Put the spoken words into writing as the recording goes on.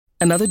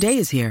Another day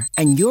is here,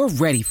 and you're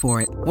ready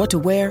for it. What to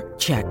wear?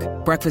 Check.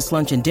 Breakfast,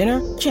 lunch, and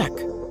dinner? Check.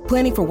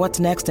 Planning for what's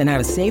next and how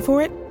to save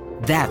for it?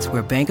 That's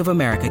where Bank of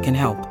America can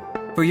help.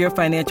 For your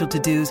financial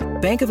to-dos,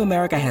 Bank of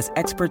America has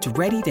experts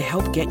ready to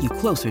help get you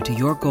closer to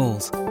your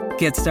goals.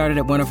 Get started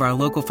at one of our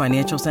local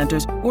financial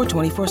centers or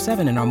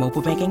 24/7 in our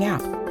mobile banking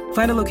app.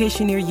 Find a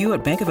location near you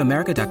at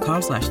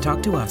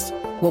bankofamerica.com/talktous.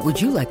 What would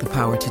you like the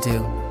power to do?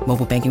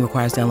 Mobile banking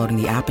requires downloading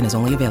the app and is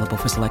only available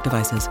for select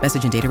devices.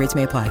 Message and data rates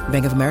may apply.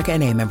 Bank of America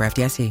NA, member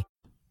FDIC.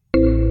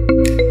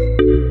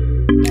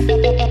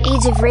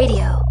 Age of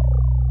Radio.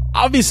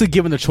 Obviously,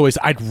 given the choice,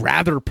 I'd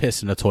rather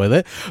piss in the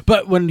toilet.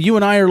 But when you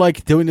and I are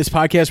like doing this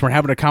podcast, we're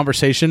having a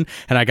conversation,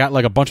 and I got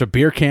like a bunch of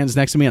beer cans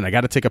next to me, and I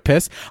got to take a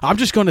piss. I'm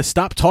just going to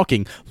stop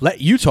talking, let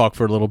you talk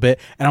for a little bit,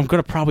 and I'm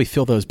going to probably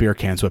fill those beer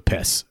cans with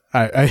piss.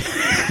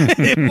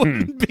 It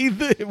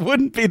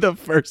wouldn't be the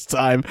first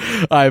time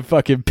I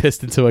fucking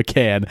pissed into a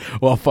can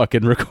while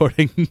fucking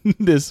recording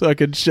this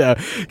fucking show.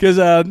 Because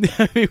I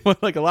mean,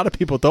 what like a lot of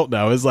people don't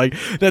know is like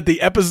that the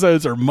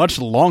episodes are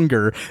much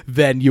longer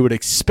than you would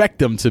expect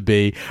them to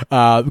be.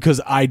 Because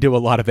I do a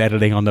lot of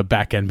editing on the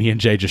back end. Me and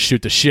Jay just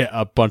shoot the shit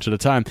a bunch of the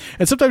time,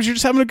 and sometimes you're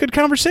just having a good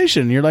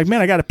conversation. You're like, man,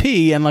 I gotta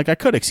pee, and like I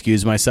could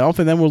excuse myself,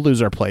 and then we'll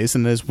lose our place,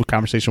 and this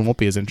conversation won't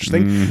be as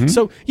interesting. Mm-hmm.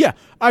 So yeah,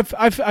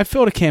 I've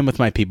filled a can with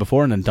my pee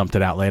before and then dumped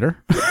it out later.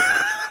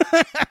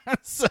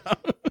 So,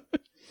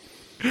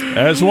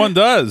 as one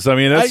does. I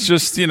mean, that's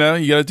just, you got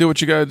to do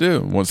what you got to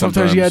do.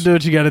 Sometimes you got to do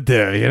what you got to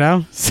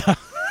do, So,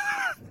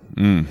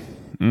 a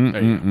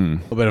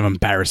little bit of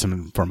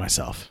embarrassment for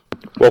myself.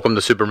 Welcome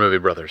to Super Movie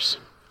Brothers.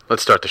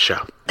 Let's start the show.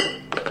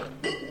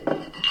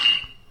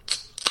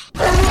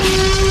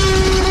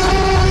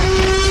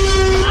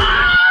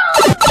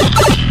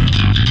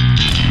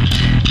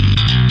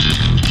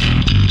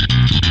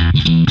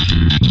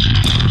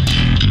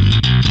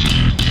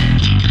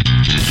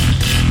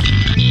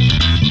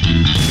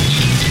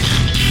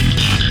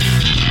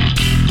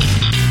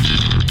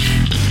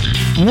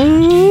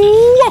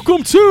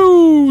 Welcome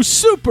to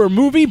Super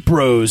Movie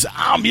Bros.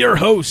 I'm your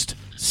host,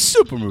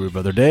 Super Movie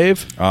Brother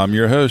Dave. I'm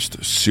your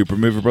host, Super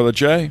Movie Brother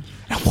Jay.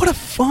 And what a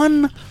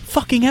fun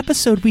fucking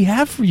episode we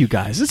have for you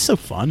guys. It's so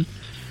fun.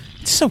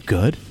 It's so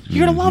good.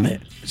 You're going to love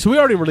it. So we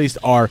already released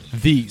our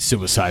The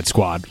Suicide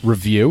Squad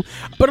review,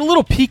 but a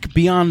little peek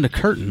beyond the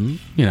curtain,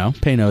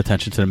 pay no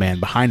attention to the man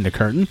behind the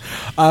curtain.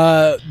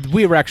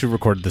 We were actually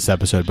recorded this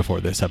episode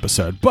before this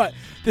episode, but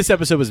this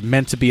episode was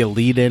meant to be a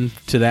lead-in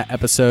to that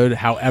episode.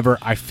 However,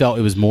 I felt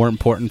it was more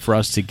important for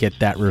us to get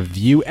that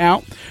review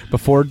out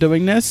before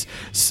doing this.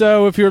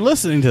 So if you're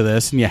listening to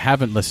this and you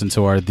haven't listened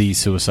to our The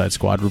Suicide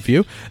Squad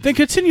review, then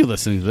continue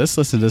listening to this.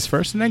 Listen to this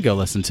first, and then go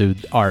listen to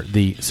our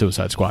The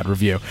Suicide Squad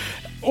review.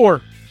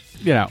 Or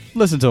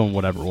listen to them in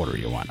whatever order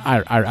you want.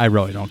 I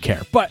really don't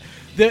care. But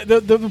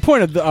the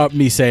point of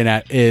me saying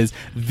that is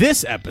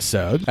this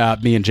episode,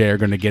 me and Jay are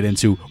going to get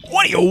into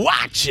what are you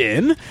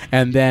watching?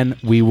 And then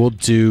we will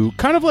do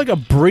kind of like a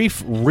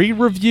brief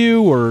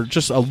re-review or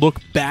just a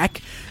look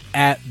back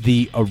at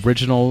the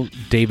original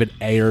David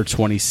Ayer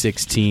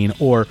 2016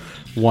 or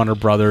Warner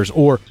Brothers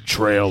or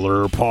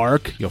Trailer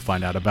Park. You'll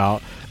find out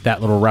about that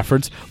little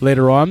reference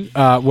later on,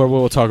 where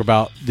we'll talk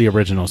about the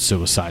original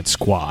Suicide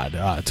Squad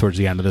towards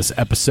the end of this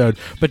episode.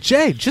 But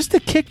Jay, just to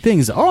kick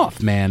things off,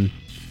 man,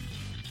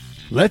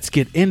 let's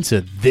get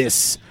into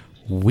this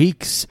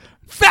week's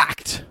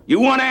fact. You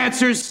want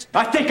answers?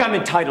 I think I'm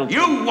entitled.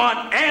 You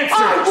want answers?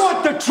 I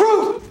want the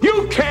truth!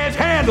 You can't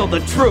handle the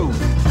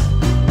truth!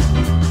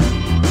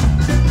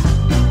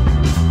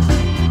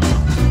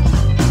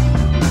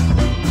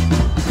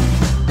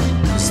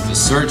 It's the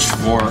search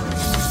for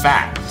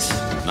fact,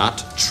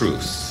 not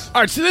truth. All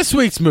right, so this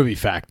week's movie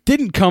fact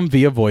didn't come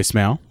via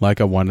voicemail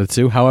like I wanted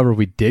to. However,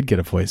 we did get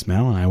a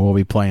voicemail, and I will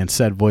be playing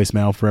said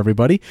voicemail for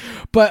everybody.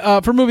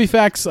 But for movie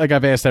facts, like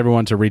I've asked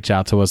everyone to reach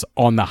out to us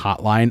on the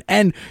hotline,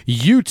 and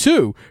you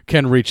too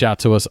can reach out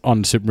to us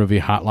on the Super Movie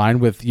Hotline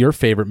with your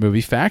favorite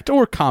movie fact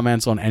or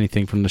comments on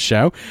anything from the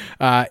show.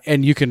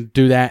 And you can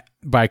do that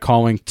by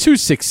calling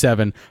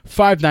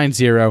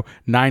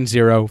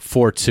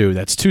 267-590-9042.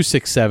 That's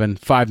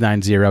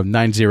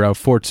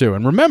 267-590-9042.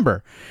 And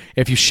remember,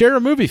 if you share a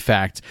movie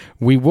fact,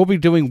 we will be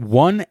doing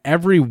one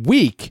every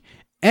week,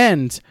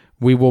 and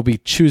we will be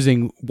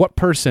choosing what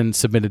person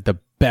submitted the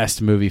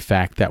best movie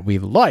fact that we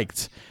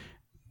liked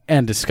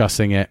and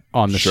discussing it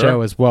on the show,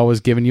 as well as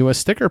giving you a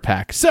sticker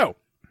pack. So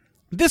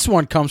this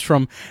one comes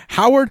from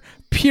Howard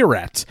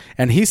Pierrett,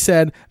 and he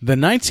said the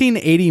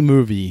 1980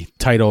 movie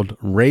titled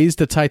Raise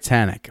the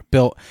Titanic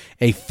built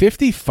a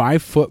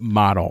 55-foot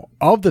model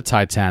of the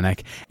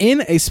Titanic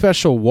in a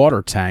special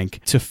water tank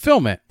to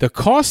film it. The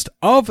cost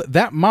of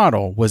that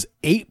model was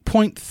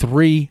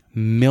 $8.3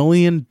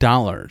 million.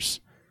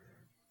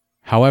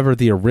 However,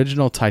 the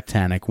original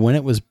Titanic, when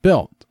it was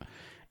built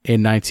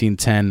in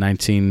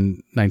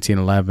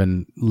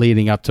 1911,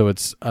 leading up to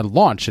its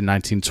launch in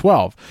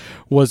 1912,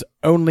 was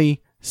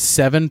only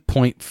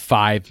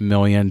 $7.5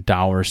 million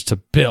to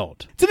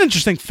build. It's an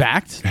interesting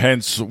fact.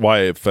 Hence why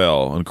it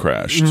fell and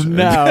crashed.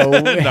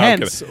 No,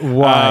 hence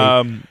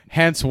why.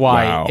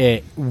 Wow.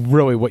 It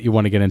really what you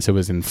want to get into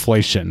is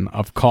inflation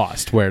of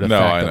cost, where the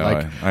fact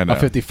that I know. a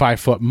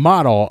 55-foot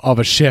model of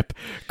a ship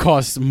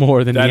costs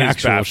more than That the is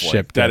actual baffling.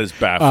 ship. That is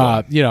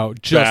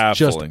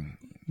baffling.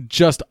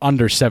 Just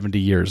under 70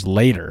 years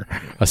later,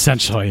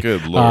 essentially.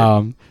 Good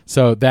Lord.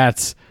 So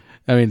that's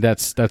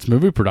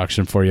movie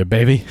production for you,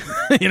 baby.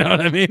 You know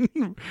what I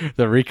mean?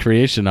 The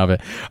recreation of it.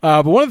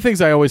 But one of the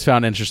things I always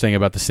found interesting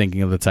about the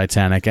sinking of the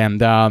Titanic,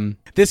 and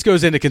this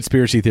goes into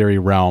conspiracy theory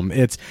realm,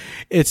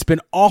 it's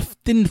been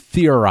often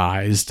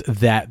theorized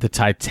that the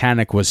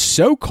Titanic was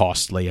so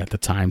costly at the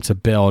time to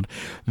build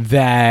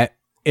that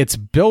its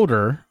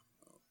builder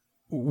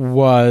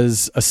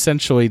was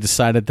essentially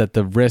decided that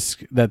the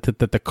risk that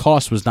the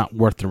cost was not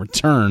worth the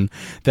return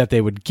that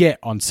they would get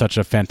on such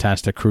a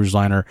fantastic cruise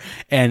liner,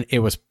 and it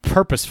was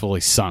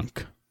purposefully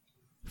sunk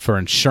for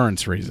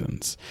insurance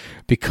reasons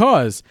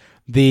because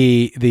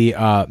the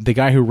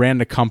guy who ran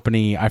the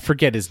company, I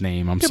forget his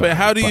name. I'm sorry. But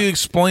how do you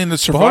explain the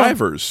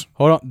survivors?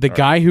 Hold on. The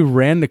guy who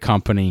ran the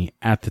company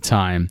at the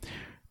time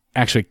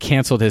actually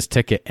canceled his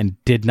ticket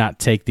and did not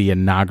take the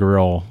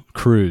inaugural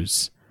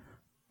cruise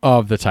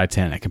of the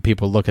Titanic, and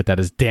people look at that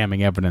as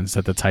damning evidence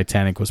that the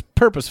Titanic was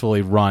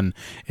purposefully run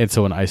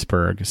into an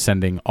iceberg,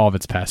 sending all of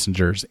its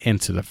passengers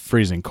into the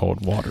freezing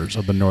cold waters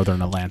of the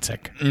northern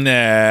Atlantic.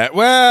 Nah,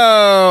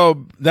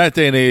 well, that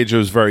day and age, it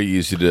was very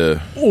easy to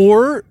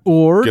Or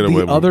get away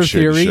the with other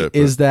shady theory shit,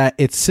 is that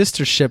its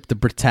sister ship, the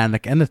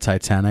Britannic and the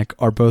Titanic,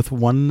 are both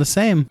one and the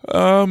same.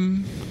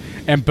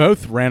 And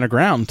both ran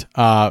aground.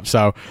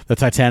 So the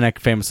Titanic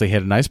famously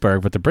hit an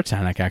iceberg, but the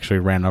Britannic actually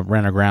ran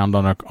aground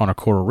on a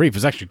coral reef. It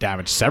was actually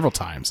damaged several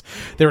times.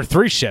 There were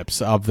 3 ships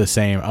of the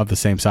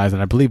same size,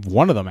 and I believe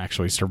one of them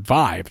actually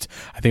survived.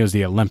 I think it was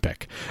the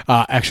Olympic.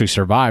 Actually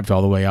survived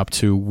all the way up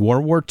to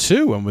World War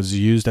II and was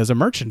used as a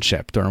merchant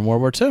ship during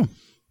World War II.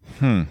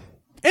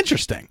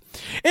 Interesting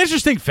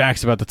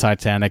facts about the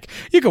Titanic.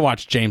 You can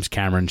watch James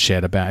Cameron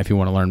shit about if you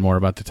want to learn more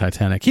about the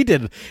Titanic. He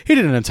did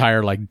an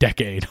entire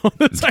decade on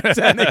the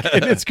Titanic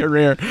in his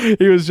career.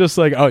 He was just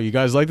like, "Oh, you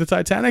guys like the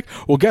Titanic?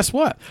 Well, guess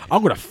what?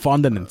 I'm going to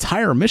fund an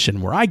entire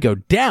mission where I go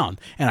down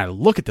and I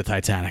look at the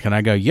Titanic and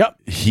I go,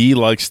 "Yep." He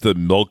likes to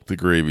milk the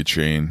gravy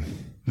train.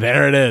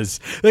 There it is.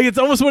 It's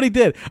almost what he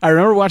did. I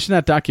remember watching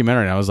that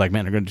documentary and I was like,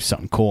 man, they're going to do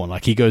something cool.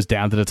 And he goes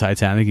down to the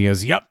Titanic. He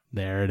goes, yep,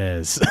 there it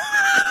is.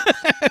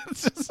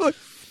 It's just like,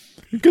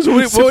 because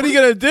what are you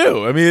gonna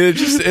do? I mean,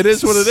 it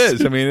is what it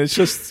is. I mean, it's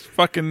just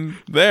fucking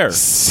there.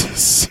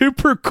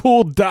 Super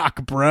cool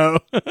doc, bro.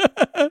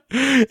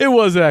 It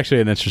was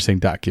actually an interesting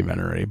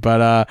documentary,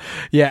 but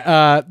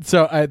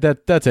so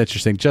that's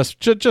interesting.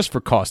 Just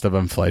for cost of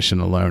inflation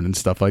alone and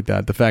stuff like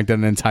that. The fact that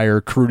an entire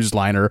cruise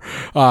liner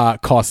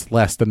costs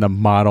less than the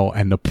model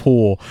and the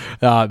pool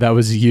that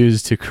was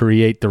used to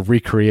create the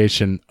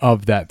recreation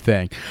of that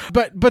thing.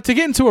 But to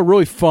get into a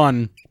really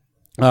fun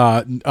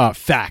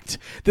fact.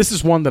 This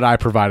is one that I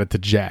provided to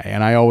Jay,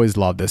 and I always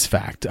love this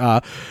fact.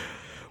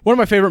 One of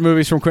my favorite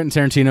movies from Quentin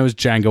Tarantino is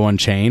Django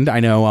Unchained.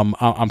 I know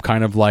I'm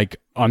kind of like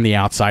on the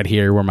outside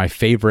here, where my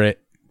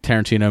favorite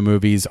Tarantino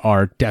movies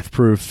are Death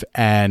Proof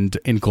and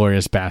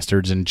Inglourious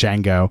Bastards and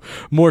Django,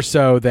 more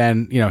so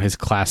than his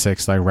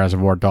classics like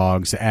Reservoir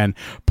Dogs and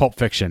Pulp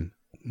Fiction.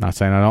 Not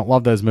saying I don't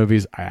love those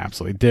movies, I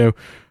absolutely do.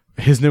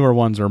 His newer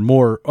ones are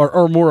more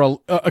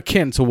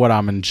akin to what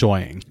I'm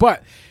enjoying,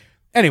 but.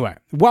 Anyway,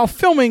 while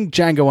filming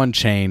Django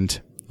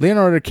Unchained,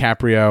 Leonardo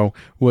DiCaprio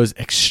was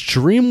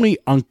extremely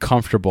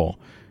uncomfortable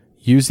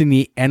using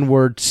the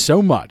N-word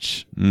so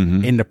much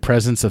in the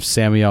presence of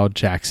Samuel L.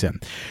 Jackson.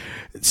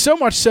 So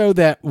much so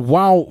that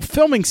while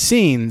filming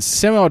scenes,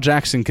 Samuel L.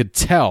 Jackson could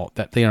tell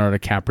that Leonardo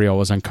DiCaprio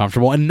was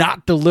uncomfortable and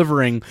not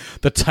delivering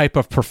the type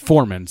of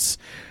performance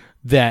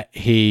that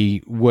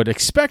he would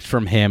expect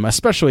from him,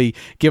 especially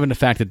given the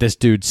fact that this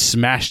dude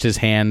smashed his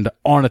hand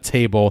on a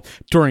table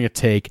during a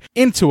take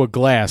into a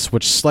glass,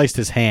 which sliced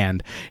his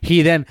hand.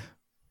 He then,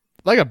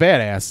 like a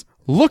badass,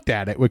 looked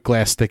at it with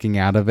glass sticking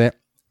out of it,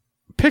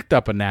 picked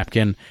up a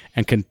napkin,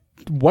 and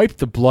wiped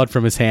the blood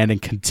from his hand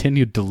and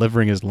continued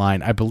delivering his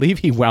line. I believe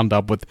he wound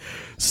up with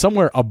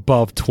somewhere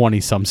above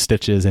 20-some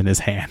stitches in his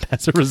hand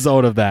as a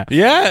result of that.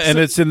 Yeah, and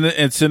it's in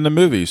the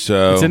movie.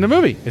 So it's in the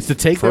movie. It's the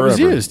take that was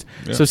used.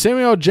 Yeah. So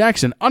Samuel L.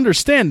 Jackson,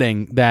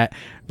 understanding that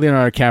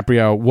Leonardo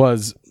DiCaprio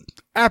was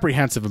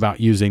apprehensive about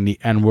using the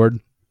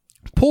N-word,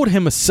 pulled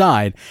him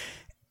aside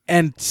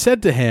and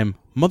said to him,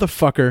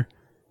 "Motherfucker,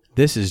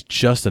 this is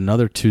just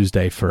another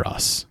Tuesday for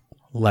us.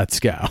 Let's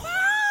go."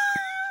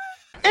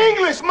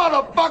 English,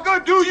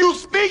 motherfucker, do you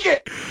speak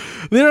it?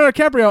 Leonardo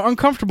DiCaprio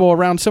uncomfortable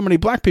around so many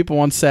black people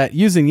on set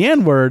using the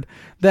N-word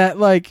that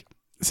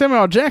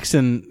Samuel L.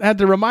 Jackson had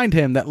to remind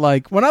him that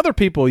when other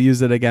people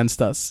use it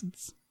against us,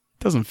 it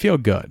doesn't feel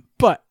good.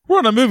 But we're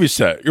on a movie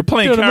set. You're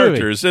playing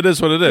characters. It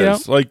is what it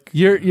is.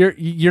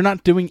 You're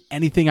not doing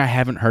anything I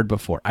haven't heard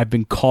before. I've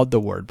been called the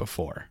word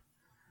before.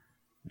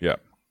 Yeah.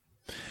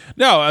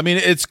 No, I mean,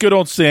 it's good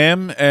old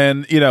Sam,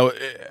 and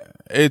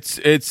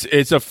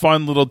It's a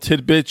fun little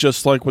tidbit,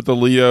 just like with the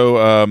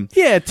Leo.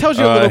 It tells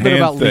you a little bit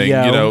about thing,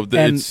 Leo, you know,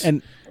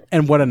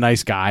 and what a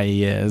nice guy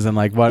he is, and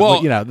like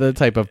what you know, the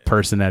type of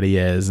person that he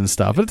is and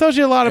stuff. But it tells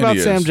you a lot about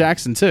Sam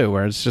Jackson too,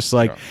 where it's just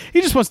like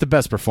he just wants the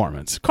best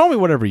performance. Call me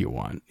whatever you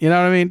want. You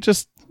know what I mean?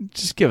 Just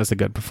give us a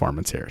good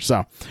performance here.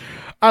 So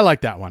I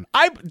like that one.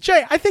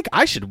 Jay, I think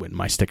I should win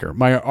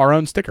our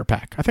own sticker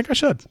pack. I think I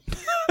should.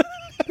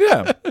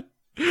 Yeah.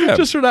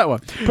 Just for that one.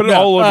 Put it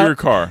all over your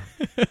car.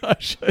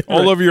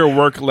 All over your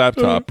work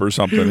laptop or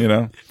something, you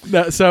know?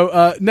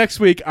 So next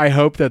week, I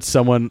hope that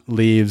someone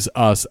leaves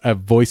us a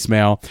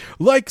voicemail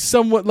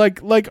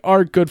like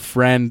our good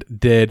friend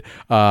did.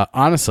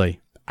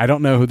 Honestly, I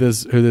don't know who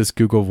this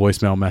Google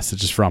voicemail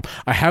message is from.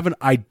 I have an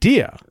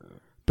idea,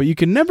 but you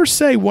can never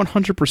say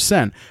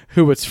 100%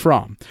 who it's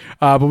from.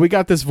 But we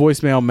got this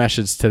voicemail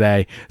message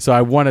today, so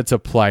I wanted to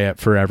play it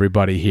for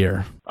everybody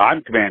here.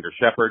 I'm Commander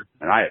Shepard,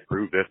 and I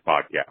approve this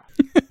podcast.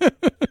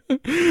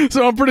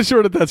 So I'm pretty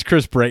sure that's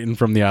Chris Brayton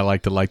from the I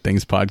Like to Like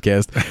Things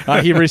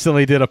podcast. He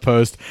recently did a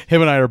post.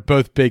 Him and I are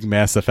both big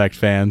Mass Effect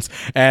fans,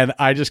 and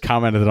I just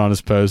commented on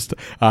his post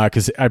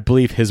because I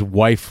believe his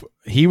wife,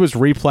 he was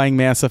replaying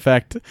Mass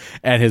Effect,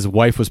 and his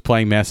wife was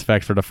playing Mass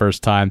Effect for the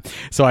first time.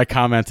 So I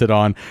commented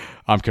on,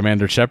 I'm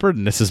Commander Shepard,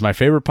 and this is my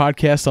favorite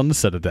podcast on the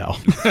Citadel,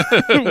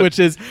 which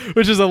is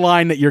a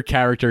line that your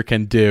character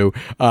can do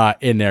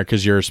in there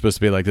because you're supposed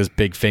to be like this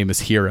big famous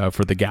hero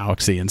for the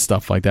galaxy and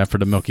stuff like that, for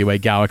the Milky Way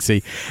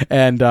galaxy,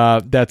 and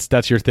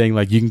that's your thing.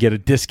 Like, you can get a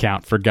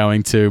discount for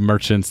going to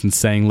merchants and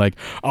saying like,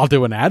 I'll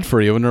do an ad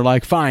for you, and they're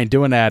like, fine,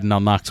 do an ad and I'll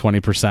knock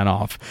 20%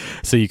 off.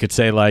 So you could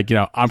say like, you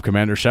know, I'm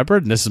Commander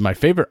Shepard, and this is my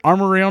favorite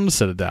armory on the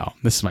Citadel.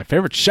 This is my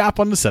favorite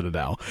shop on the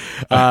Citadel.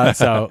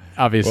 So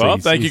obviously, well,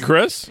 thank you,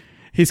 Chris.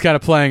 He's kind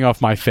of playing off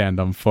my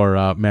fandom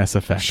for Mass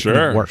Effect.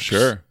 Sure, it works.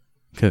 Sure.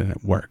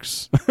 It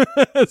works.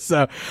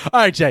 So, all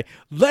right, Jay,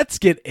 let's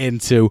get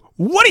into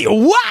what are you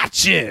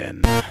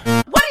watching? What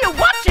are you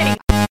watching?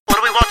 What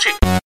are we watching?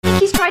 I think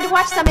he's trying to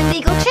watch some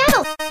illegal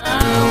channel.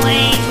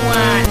 Always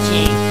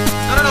watching.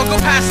 No, go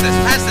past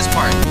this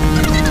part.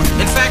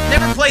 In fact,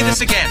 never play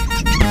this again.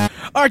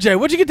 RJ,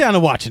 what'd you get down to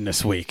watching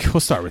this week?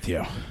 We'll start with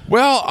you.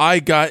 Well, I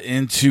got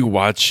into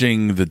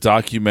watching the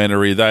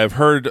documentary that I've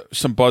heard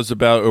some buzz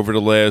about over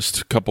the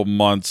last couple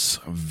months,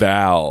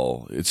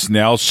 Val. It's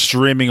now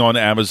streaming on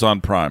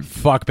Amazon Prime.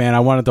 Fuck, man,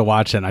 I wanted to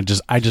watch it, and I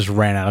just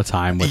ran out of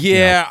time with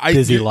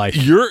busy life.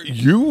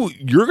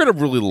 You're gonna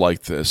really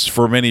like this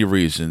for many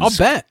reasons. I'll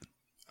bet.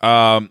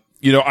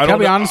 You know, Can I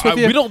be honest with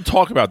you? We don't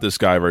talk about this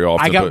guy very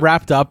often. I got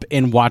wrapped up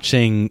in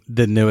watching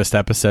the newest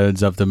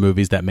episodes of the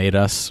Movies That Made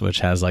Us,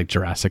 which has like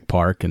Jurassic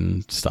Park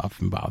and stuff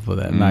involved with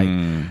it.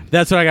 And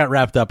that's what I got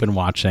wrapped up in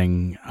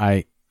watching.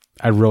 I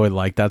really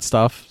like that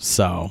stuff.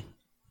 So,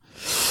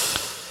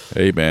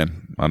 hey,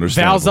 man,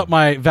 understandable.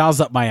 Val's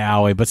up my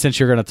alley. But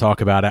since you're going to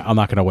talk about it, I'm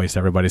not going to waste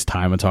everybody's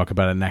time and talk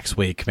about it next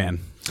week,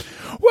 man.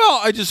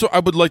 Well, I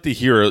would like to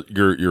hear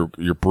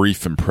your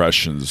brief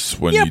impressions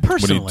when you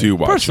do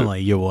watch it.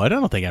 Personally, you would. I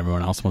don't think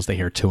everyone else wants to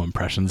hear 2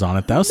 impressions on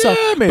it, though. So,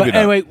 maybe but not.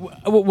 Anyway,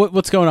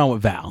 what's going on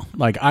with Val?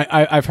 Like,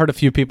 I've heard a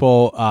few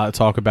people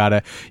talk about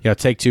it. You know,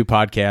 Take Two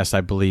podcast,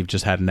 I believe,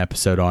 just had an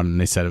episode on,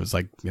 and they said it was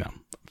like, you know,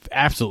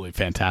 absolutely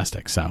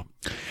fantastic. So,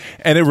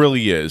 and it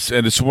really is,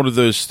 and it's one of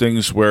those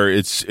things where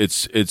it's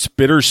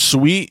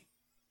bittersweet,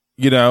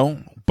 you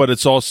know, but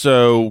it's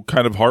also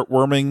kind of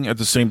heartwarming at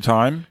the same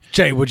time.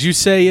 Jay, would you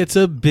say it's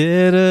a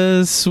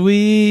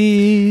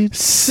bittersweet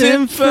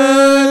symphony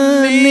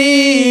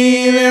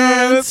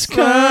that's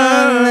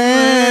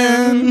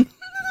calling?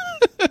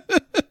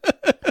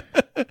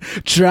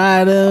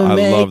 Try to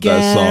make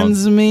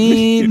ends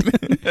meet.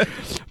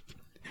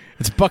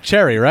 It's Buck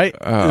Cherry, right? Is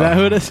that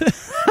who it is?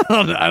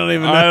 I don't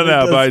even know. I don't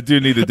know, but I do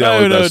need to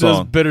download that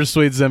song.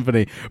 Bittersweet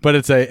Symphony, but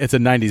it's a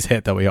 90s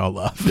hit that we all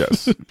love.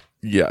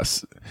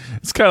 Yes.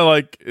 It's kind of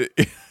like...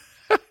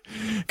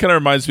 kind of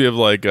reminds me of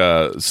like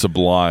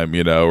Sublime,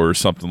 you know, or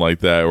something like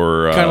that,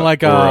 or kind of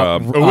like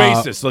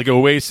Oasis, like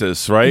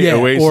Oasis, right? Yeah,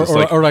 Oasis,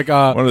 or like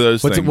one of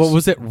those things. What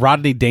was it?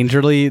 Rodney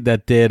Dangerly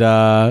that did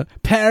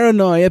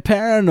Paranoia,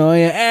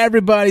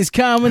 everybody's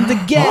coming to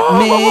get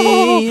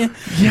me.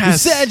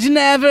 Yes. You said you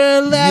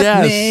never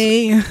left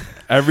me.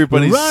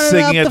 Everybody's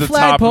singing at the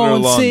top of their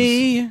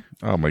lungs.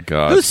 Oh my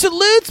God! Who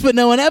salutes, but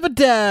no one ever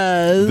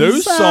does.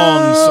 Those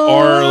songs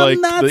are like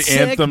the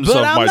anthems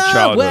of my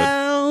childhood.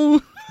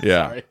 Well.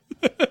 Yeah.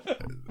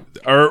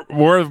 Or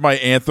more of my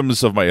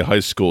anthems of my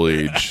high school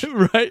age.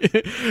 Right.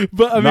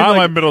 But I mean, not like,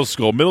 my middle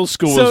school. Middle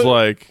school was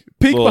like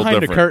peek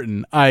behind different. the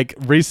curtain. Like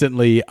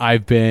recently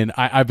I've been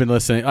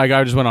listening, like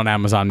I just went on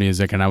Amazon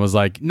Music and I was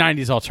like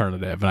 90s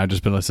alternative, and I've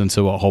just been listening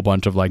to a whole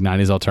bunch of like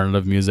 90s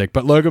alternative music.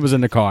 But Logan was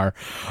in the car.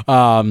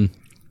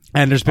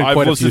 And there's been I've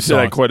quite a listened few to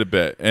that songs. quite a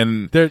bit,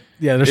 and there's it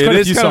quite a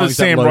is few kind of the songs that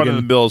same Logan- run of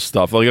the mill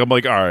stuff. Like I'm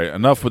like, all right,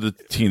 enough with the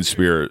teen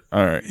spirit.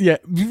 All right, Yeah,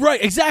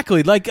 right,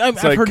 exactly. Like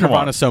I've like, heard come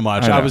Nirvana on. so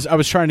much. I I know.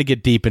 was trying to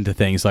get deep into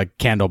things like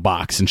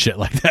Candlebox and shit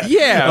like that.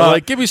 yeah,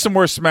 like give me some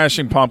more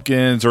Smashing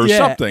Pumpkins or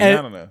something. I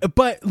don't know.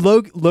 But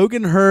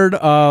Logan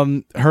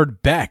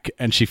heard Beck,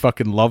 and she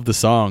fucking loved the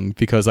song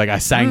because like I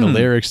sang the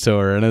lyrics to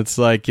her, and it's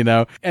like, you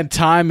know, and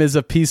time is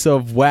a piece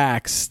of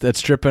wax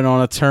that's dripping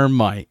on a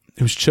termite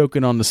who's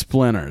choking on the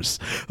splinters.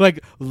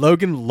 Like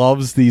Logan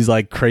loves these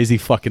like crazy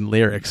fucking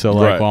lyrics. So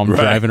like while I'm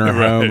driving her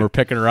home or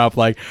picking her up,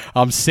 like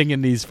I'm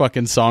singing these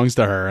fucking songs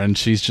to her, and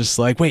she's just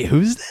like, "Wait,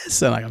 who's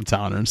this?" And like I'm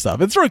telling her and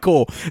stuff. It's really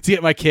cool to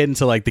get my kid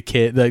into like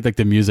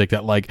the music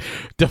that like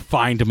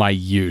defined my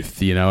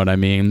youth. You know what I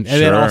mean? And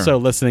then also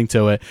listening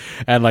to it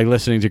and like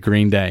listening to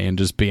Green Day and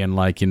just being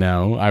like, you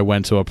know, I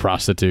went to a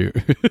prostitute.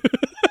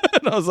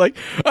 And I was like,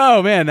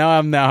 oh man, now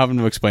I'm having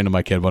to explain to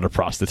my kid what a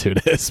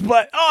prostitute is.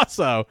 But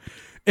also,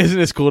 isn't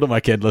it cool that my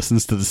kid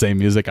listens to the same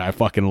music I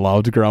fucking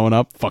loved growing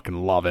up?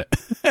 Fucking love it.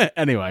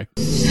 Anyway.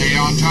 Stay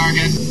on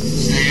target.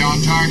 Stay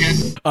on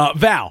target.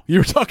 Val, you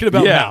were talking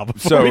about Val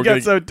before so we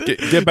got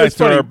get back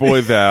to our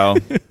boy Val.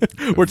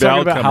 We're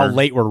talking about how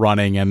late we're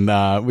running,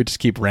 and we just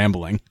keep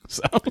rambling.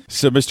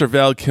 So Mr.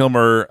 Val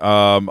Kilmer,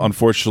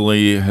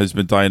 unfortunately, has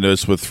been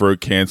diagnosed with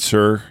throat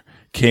cancer.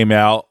 Came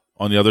out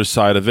on the other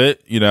side of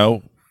it, you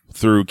know,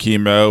 through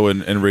chemo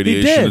and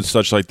radiation and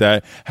such like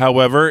that.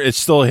 However, it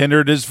still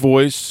hindered his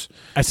voice.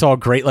 I saw a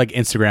great like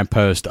Instagram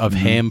post of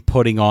him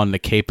putting on the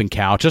cape and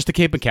cowl, just the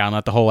cape and cowl,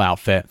 not the whole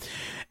outfit.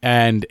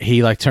 And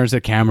he like turns to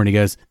the camera and he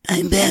goes,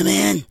 "I'm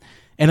Batman."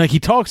 And like he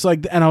talks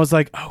like, and I was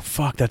like, oh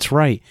fuck, that's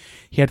right.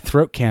 He had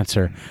throat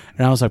cancer.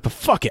 And I was like, but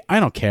fuck it, I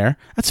don't care.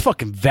 That's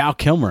fucking Val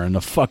Kilmer in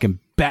the fucking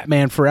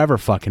Batman Forever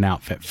fucking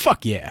outfit.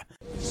 Fuck yeah.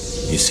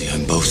 You see,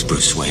 I'm both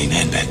Bruce Wayne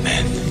and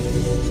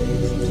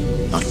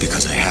Batman. Not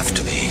because I have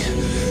to be.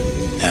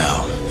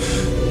 No.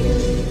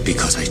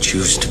 Because I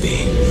choose to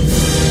be.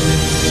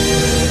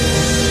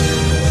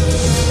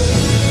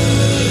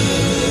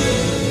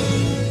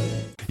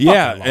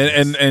 Yeah,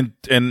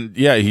 and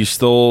yeah, he's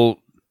still,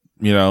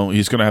 you know,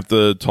 he's going to have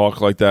to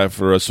talk like that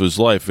for the rest of his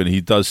life. And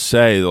he does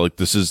say, like,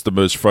 this is the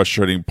most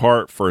frustrating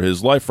part for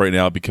his life right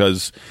now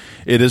because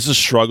it is a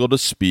struggle to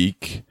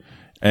speak.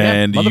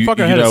 And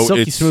motherfucker had a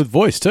silky smooth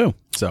voice too.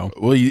 So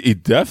well, he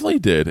definitely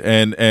did.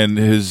 And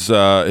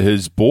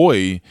his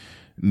boy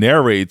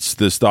narrates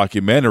this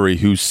documentary,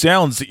 who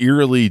sounds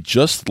eerily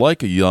just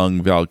like a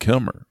young Val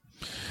Kilmer.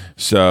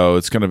 So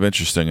it's kind of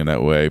interesting in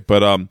that way.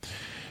 But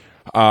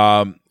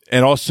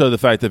and also the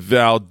fact that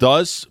Val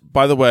does,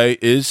 by the way,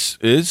 is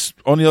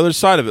on the other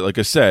side of it, like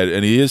I said,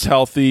 and he is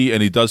healthy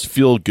and he does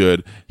feel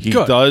good. He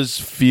does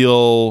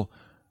feel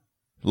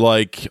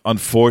like,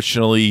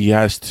 unfortunately, he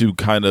has to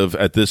kind of,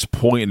 at this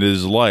point in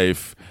his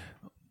life,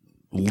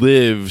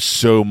 live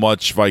so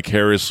much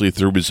vicariously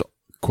through his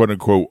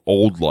quote-unquote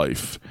old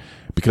life,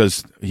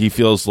 because he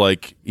feels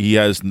like he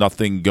has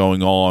nothing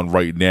going on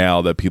right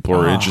now that people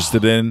are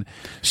interested in.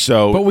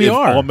 So but we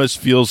are. Almost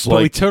feels but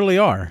like... we totally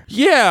are.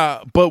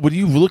 Yeah, but when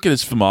you look at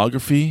his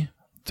filmography,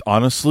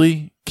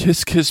 honestly,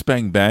 Kiss Kiss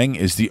Bang Bang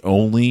is the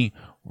only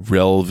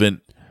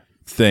relevant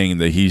thing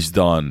that he's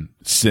done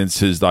since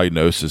his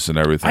diagnosis and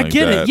everything. I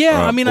get it.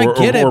 Yeah, I mean, I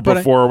get it. Or but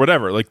before or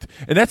whatever. Like,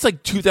 and that's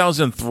like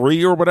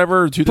 2003 or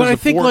whatever. 2004. But I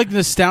think like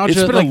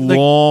nostalgia. It's been a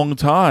long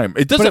time.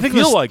 It doesn't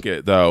feel like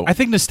it though. I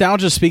think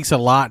nostalgia speaks a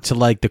lot to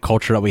like the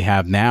culture that we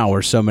have now,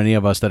 where so many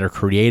of us that are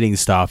creating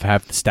stuff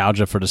have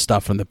nostalgia for the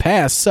stuff from the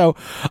past. So,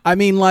 I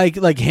mean,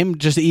 like him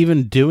just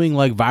even doing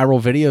like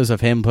viral videos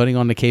of him putting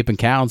on the cape and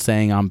cowl and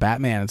saying I'm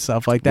Batman and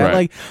stuff like that.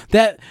 Right.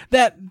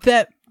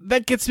 Like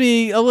that gets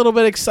me a little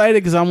bit excited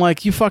because I'm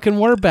like, you fucking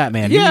were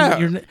Batman. Yeah,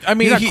 I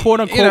mean, you're not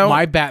quote unquote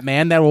my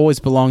Batman. That will always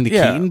belong to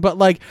Keaton, but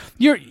like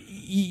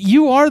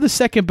you are the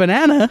second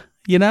banana.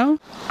 You know,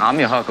 I'm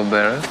your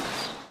Huckleberry.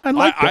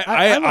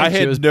 I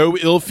had no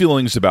ill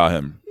feelings about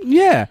him.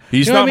 Yeah,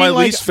 he's not my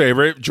least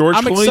favorite. George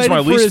Clooney's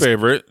my least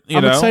favorite.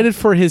 I'm excited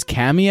for his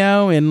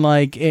cameo in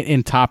like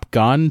in Top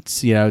Gun,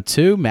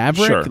 2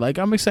 Maverick. Sure. Like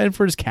I'm excited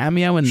for his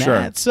cameo in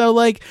that. So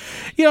like,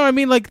 you know, what I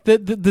mean, like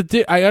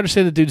the I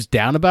understand the dude's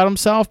down about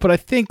himself, but I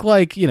think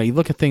like, you know, you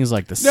look at things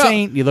like The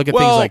Saint, you look at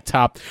things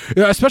like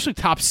especially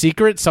Top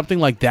Secret, something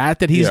like that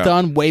he's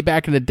done way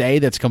back in the day.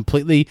 That's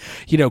completely,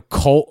 you know,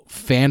 cult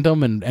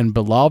fandom and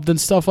beloved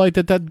and stuff like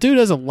that. That dude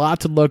has a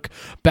lot to look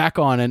back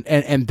on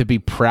and to be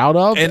proud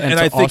of, and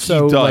I think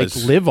also he does.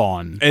 like live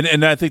on.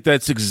 And I think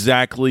that's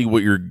exactly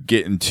what you're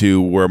getting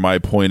to, where my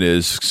point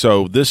is.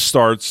 So this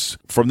starts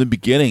from the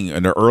beginning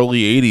in the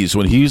early 80s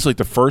when he's like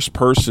the first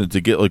person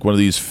to get like one of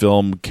these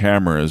film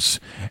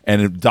cameras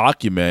and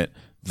document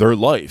their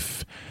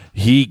life.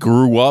 He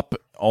grew up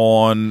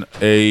on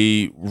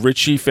a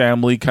Ritchie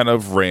family kind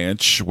of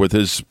ranch with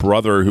his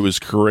brother who was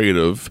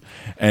creative,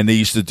 and they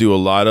used to do a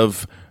lot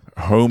of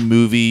home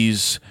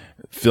movies,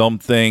 film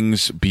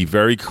things, be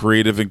very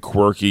creative and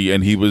quirky,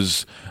 and he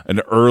was an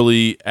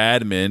early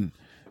admin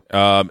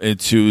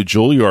into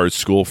Juilliard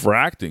School for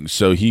acting.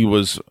 So he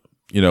was,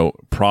 you know,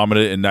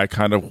 prominent in that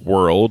kind of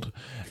world.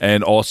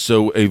 and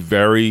also a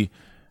very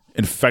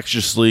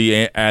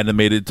infectiously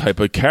animated type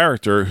of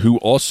character who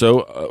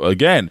also,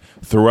 again,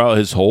 throughout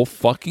his whole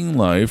fucking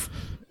life,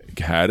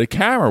 had a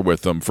camera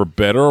with him, for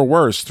better or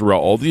worse,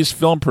 throughout all these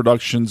film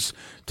productions,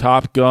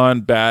 Top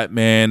Gun,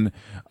 Batman,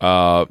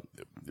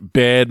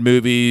 bad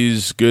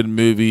movies, good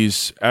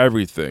movies,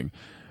 everything.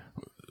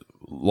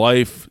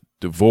 Life,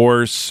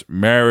 divorce,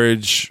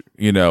 marriage,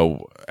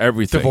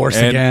 everything. Divorce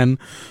again.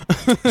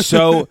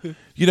 So,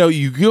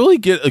 you really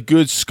get a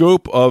good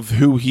scope of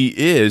who he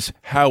is.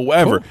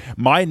 However,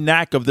 my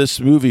knack of this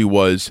movie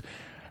was,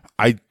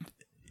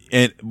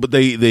 but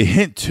they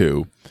hint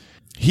to,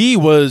 he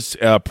was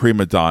a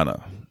prima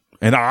donna.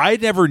 And I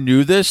never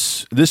knew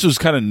this. This was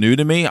kind of new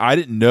to me. I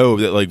didn't know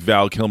that like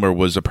Val Kilmer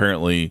was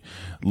apparently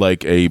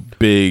like a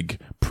big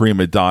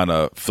prima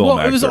donna film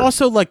actor. It was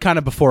also like kind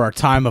of before our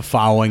time of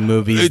following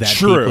movies that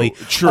deeply.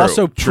 True.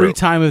 Also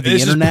pre-time of the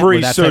this internet. Is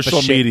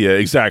pre-social media,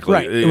 exactly.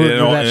 Right. Where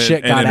that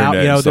shit got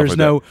out. There's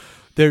no...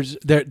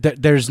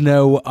 There's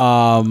no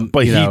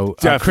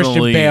but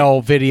Christian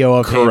Bale video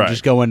of him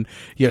just going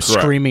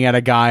screaming at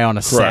a guy on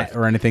a Correct. set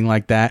or anything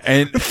like that.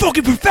 And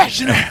fucking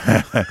professional.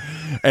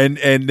 and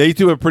they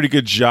do a pretty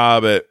good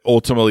job at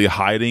ultimately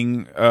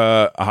hiding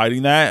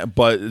that,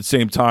 but at the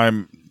same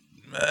time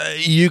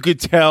you could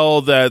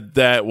tell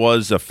that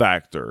was a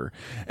factor.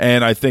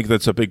 And I think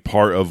that's a big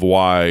part of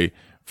why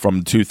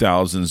from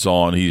 2000s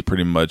on he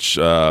pretty much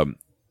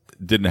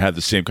didn't have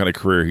the same kind of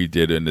career he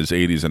did in his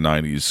 80s and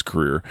 90s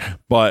career.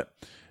 But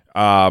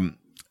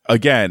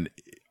again,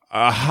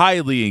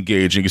 highly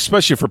engaging,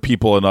 especially for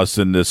people in us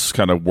in this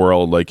kind of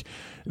world. Like,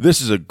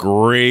 this is a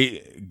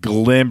great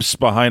glimpse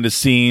behind the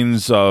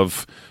scenes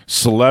of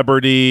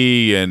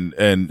celebrity and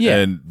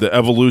the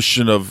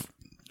evolution of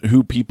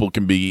who people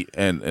can be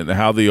and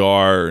how they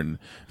are and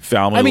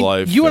family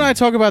life. You and I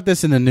talk about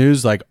this in the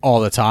news like all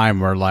the time.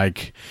 Where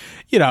like,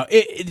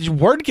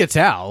 word gets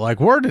out. Like,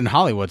 word in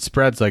Hollywood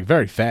spreads like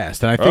very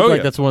fast, and I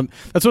think that's one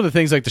of the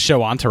things like the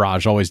show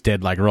Entourage always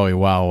did like really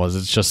well. Was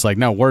it's just like,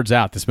 no, word's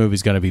out, this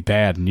movie's going to be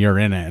bad, and you're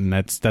in it, and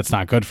that's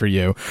not good for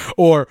you,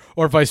 or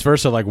vice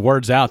versa. Like,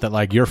 word's out that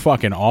like you're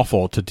fucking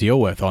awful to deal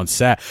with on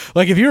set.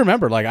 Like, if you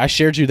remember, like I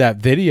shared you that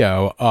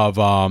video of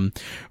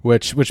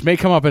which may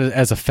come up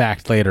as a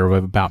fact later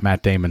about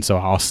Matt Damon, so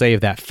I'll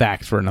save that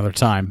fact for another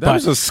time. That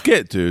was a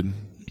skit, dude.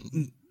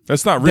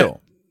 That's not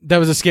real. That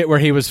was a skit where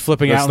he was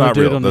flipping out on the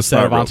dude on the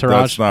set of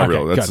Entourage. That's not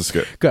real. That's a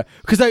skit. Good,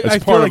 because I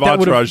part feel of like that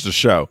Entourage, the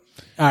show.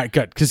 All right,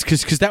 good,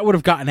 because that would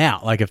have gotten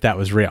out. Like if that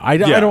was real,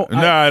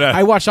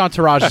 I watched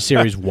Entourage the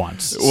series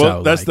once.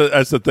 Well, so,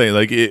 that's the thing.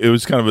 Like it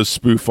was kind of a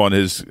spoof on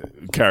his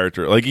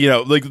character. Like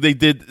like they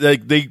did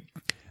like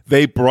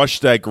they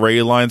brushed that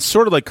gray line,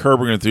 sort of like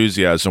Curb Your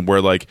Enthusiasm,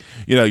 where like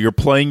you're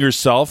playing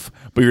yourself,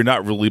 but you're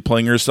not really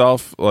playing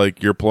yourself.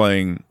 Like you're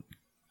playing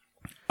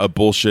a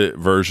bullshit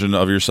version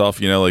of yourself,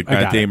 like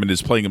Matt Damon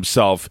is playing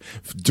himself,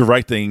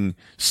 directing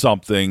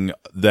something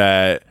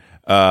that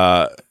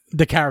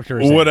the character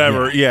is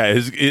whatever, he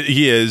is,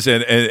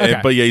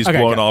 but he's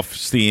blowing off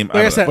steam.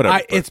 Like I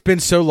said, it's been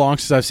so long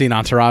since I've seen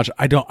Entourage.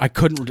 I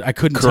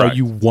couldn't tell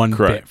you one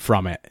bit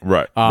from it,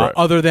 right?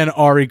 Other than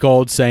Ari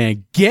Gold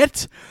saying,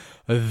 "Get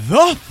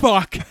the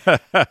fuck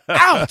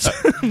out,"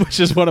 which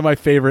is one of my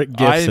favorite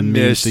gifs. I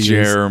miss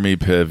Jeremy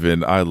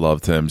Piven. I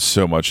loved him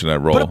so much in that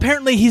role. But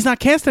apparently he's not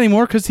cast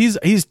anymore because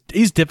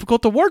he's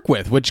difficult to work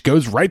with, which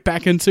goes right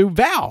back into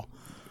Val.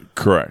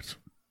 Correct.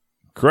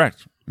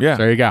 Yeah.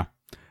 There you go.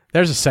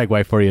 There's a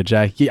segue for you,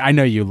 Jay. I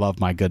know you love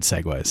my good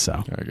segues,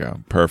 so there you go.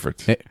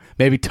 Perfect.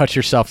 Maybe touch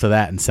yourself to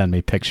that and send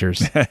me pictures.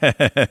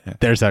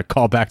 There's a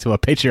callback to a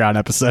Patreon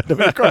episode that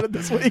we recorded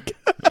this week.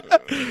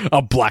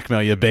 I'll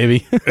blackmail you,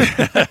 baby.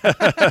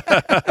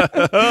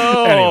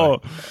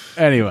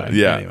 Anyway.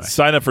 Yeah. Anyway.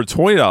 Sign up for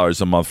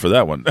 $20 a month for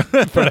that one.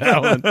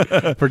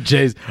 For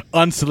Jay's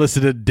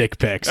unsolicited dick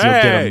pics. You'll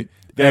Hey,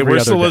 get them we're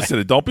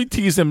solicited. Don't be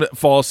teasing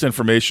false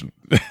information.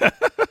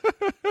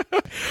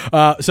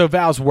 So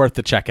Val's worth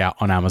the checkout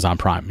on Amazon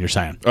Prime, you're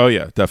saying? Oh,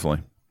 yeah,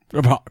 definitely.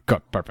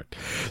 Good, perfect.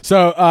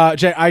 So,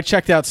 Jay, I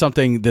checked out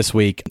something this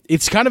week.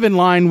 It's kind of in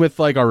line with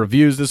like our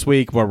reviews this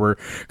week, where we're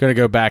going to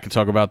go back and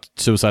talk about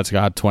Suicide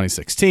Squad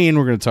 2016.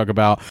 We're going to talk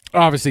about,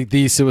 obviously,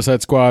 The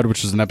Suicide Squad,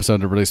 which was an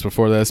episode released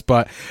before this.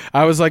 But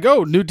I was like,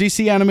 oh, new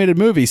DC animated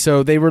movie.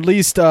 So they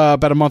released,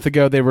 about a month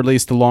ago, they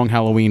released The Long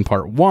Halloween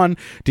Part 1,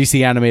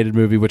 DC animated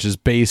movie, which is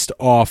based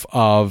off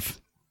of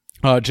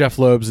Jeff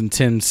Loeb's and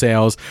Tim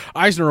Sale's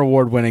Eisner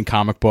Award-winning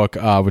comic book,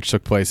 which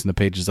took place in the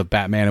pages of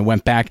Batman, and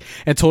went back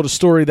and told a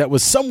story that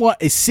was somewhat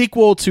a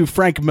sequel to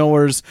Frank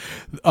Miller's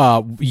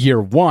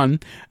Year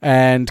One,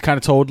 and kind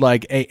of told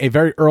like a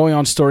very early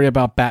on story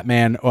about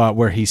Batman,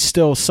 where he's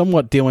still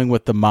somewhat dealing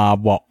with the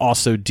mob while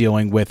also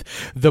dealing with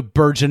the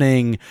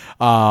burgeoning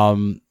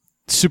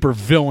super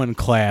villain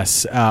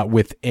class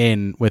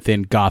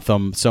within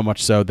Gotham, so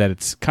much so that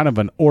it's kind of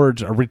a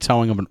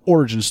retelling of an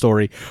origin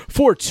story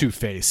for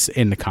Two-Face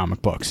in the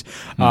comic books.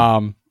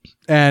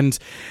 And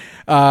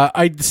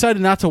I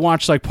decided not to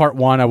watch like part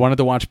one. I wanted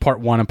to watch part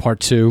one and part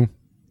two.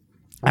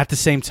 at the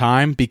same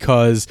time,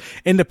 because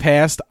in the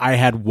past I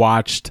had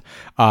watched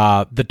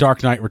The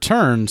Dark Knight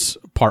Returns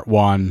Part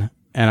 1,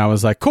 and I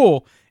was like,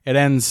 cool, it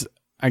ends,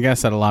 I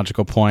guess, at a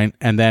logical point,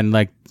 and then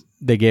like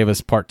they gave us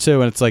Part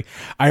 2, and it's like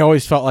I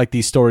always felt like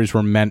these stories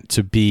were meant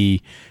to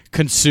be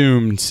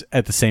consumed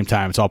at the same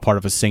time. It's all part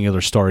of a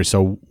singular story,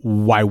 so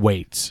why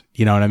wait?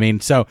 You know what I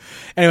mean? So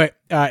anyway,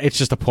 it's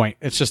just a point.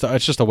 It's just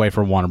a way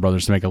for Warner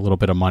Brothers to make a little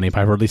bit of money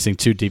by releasing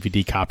 2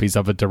 DVD copies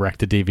of a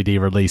direct-to-DVD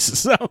release.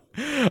 So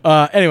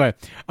anyway,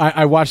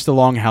 I watched The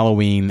Long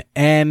Halloween,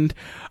 and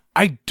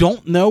I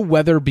don't know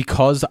whether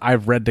because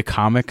I've read the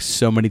comics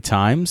so many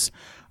times,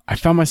 I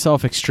found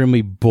myself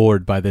extremely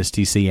bored by this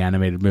DC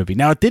animated movie.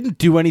 Now, it didn't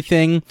do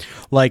anything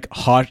like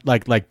Hush,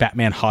 like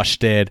Batman Hush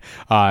did.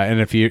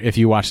 And if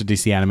you watch the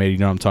DC animated, you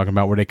know what I'm talking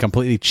about, where they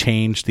completely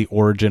changed the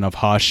origin of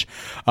Hush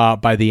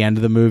by the end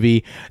of the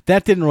movie.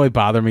 That didn't really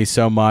bother me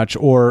so much.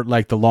 Or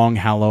like the Long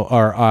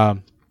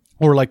Halloween,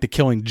 or like The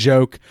Killing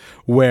Joke,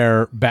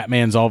 where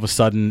Batman's all of a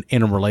sudden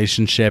in a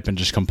relationship and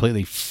just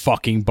completely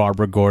fucking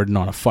Barbara Gordon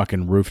on a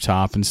fucking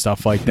rooftop and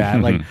stuff like that.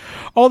 Like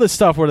all this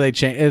stuff where they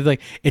change, like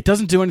it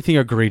doesn't do anything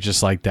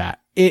egregious like that.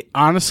 It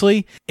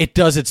honestly, it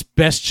does its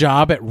best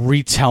job at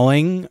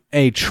retelling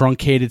a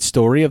truncated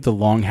story of The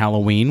Long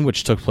Halloween,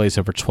 which took place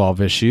over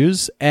 12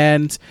 issues.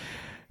 And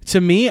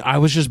to me, I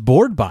was just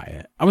bored by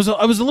it. I was a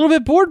little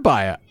bit bored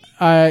by it.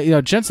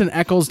 Jensen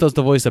Ackles does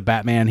the voice of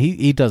Batman.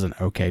 He does an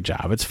okay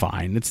job. It's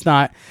fine. It's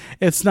not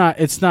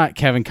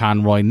Kevin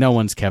Conroy. No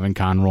one's Kevin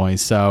Conroy.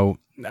 So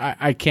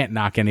I can't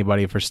knock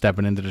anybody for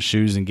stepping into the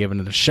shoes and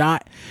giving it a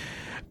shot.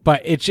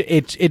 But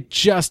it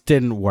just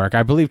didn't work.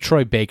 I believe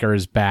Troy Baker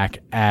is back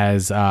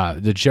as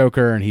the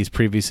Joker, and he's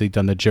previously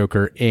done the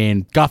Joker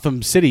in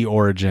Gotham City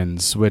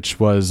Origins, which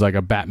was like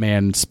a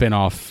Batman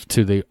spinoff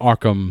to the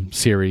Arkham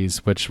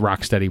series, which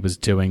Rocksteady was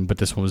doing, but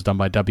this one was done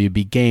by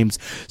WB Games.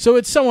 So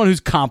it's someone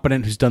who's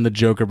competent, who's done the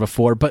Joker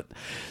before, but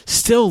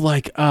still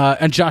like,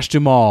 and Josh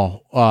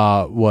Duhamel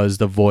was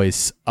the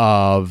voice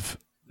of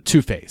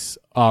Two-Face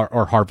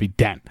or Harvey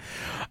Dent.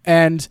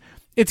 And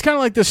it's kind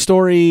of like the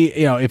story,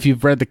 if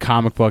you've read the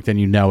comic book, then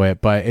you know it,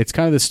 but it's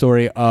kind of the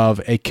story of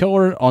a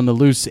killer on the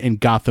loose in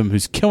Gotham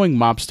who's killing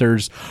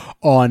mobsters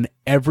on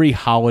every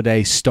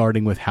holiday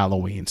starting with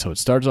Halloween. So it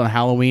starts on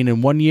Halloween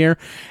in one year,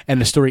 and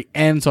the story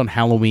ends on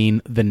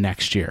Halloween the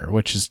next year,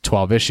 which is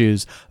 12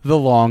 issues, The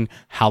Long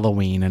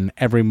Halloween. And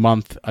every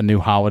month, a new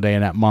holiday,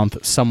 and that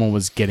month, someone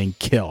was getting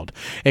killed.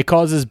 It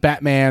causes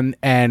Batman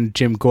and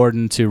Jim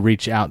Gordon to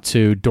reach out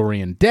to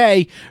Dorian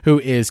Day, who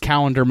is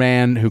Calendar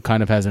Man, who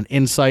kind of has an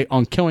insight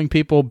on killing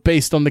people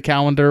based on the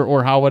calendar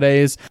or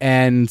holidays.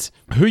 And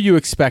who you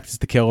expect is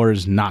the killer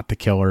is not the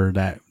killer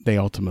that they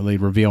ultimately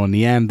reveal in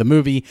the end. The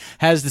movie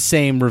has the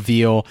same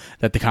reveal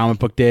that the comic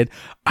book did.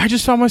 I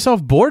just found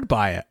myself bored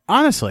by it.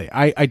 Honestly,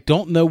 I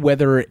don't know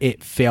whether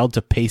it failed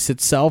to pace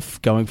itself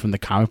going from the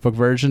comic book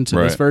version to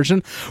this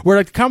version, where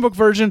like the comic book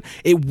version,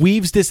 it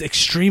weaves this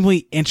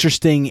extremely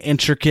interesting,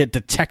 intricate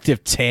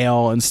detective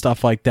tale and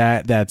stuff like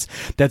that.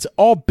 That's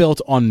all built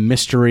on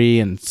mystery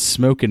and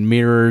smoke and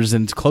mirrors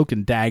and cloak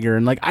and dagger.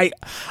 And like,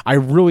 I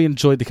really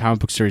enjoyed the comic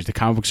book series. The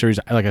comic book series,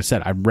 like I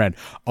said, I've read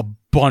a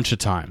bunch of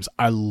times.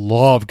 I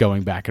love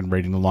going back and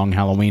reading The Long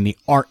Halloween. The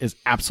art is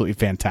absolutely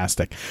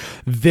fantastic.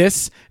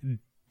 This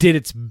did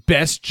its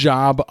best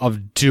job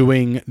of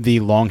doing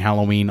the Long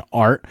Halloween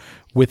art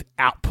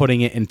without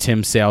putting it in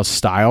Tim Sale's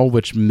style,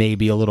 which may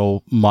be a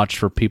little much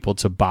for people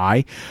to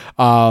buy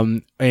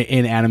in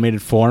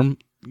animated form,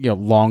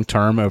 long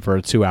term over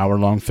a 2-hour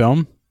long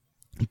film.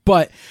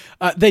 But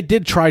they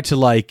did try to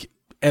like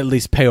at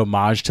least pay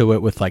homage to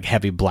it with like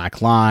heavy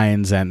black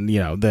lines and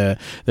the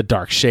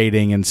dark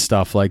shading and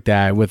stuff like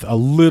that, with a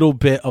little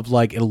bit of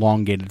like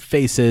elongated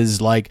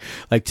faces like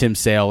Tim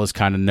Sale is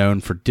kind of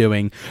known for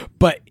doing.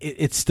 But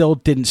it still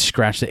didn't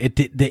scratch it.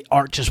 The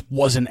art just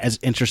wasn't as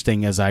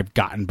interesting as I've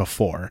gotten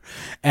before,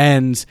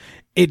 and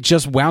it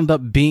just wound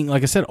up being,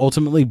 like I said,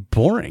 ultimately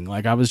boring.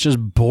 Like I was just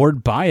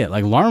bored by it.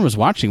 Like Lauren was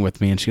watching with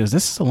me and she goes,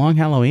 "This is A Long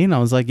Halloween?" I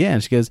was like, "Yeah."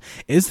 And she goes,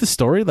 "Is the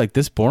story like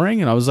this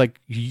boring?" And I was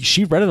like,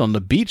 she read it on the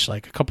beach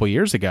like a couple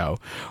years ago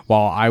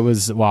while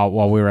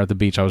we were at the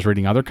beach. I was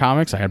reading other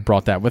comics. I had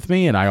brought that with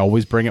me, and I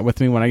always bring it with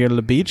me when I go to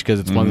the beach because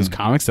it's one of those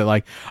comics that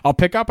like I'll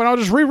pick up and I'll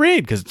just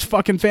reread because it's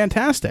fucking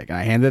fantastic. And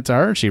I handed it to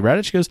her and she read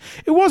it. She goes,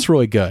 "It was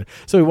really good."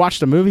 So we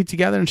watched a movie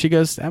together and she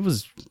goes, "That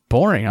was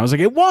boring." I was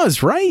like, "It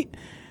was, right?"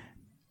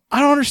 I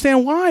don't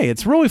understand why.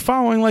 It's really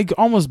following like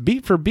almost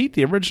beat for beat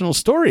the original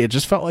story. It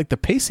just felt like the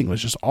pacing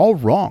was just all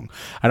wrong.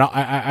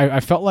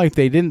 I felt like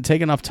they didn't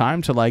take enough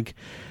time to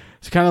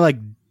kind of like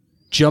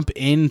jump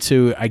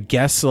into, I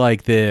guess,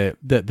 like the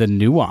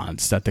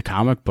nuance that the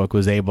comic book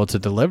was able to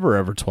deliver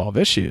over 12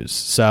 issues.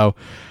 So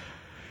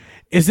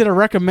is it a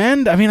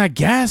recommend? I mean, I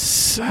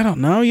guess. I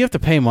don't know. You have to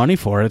pay money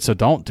for it, so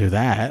don't do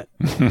that,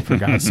 for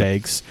God's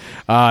sakes.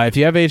 If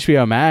you have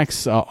HBO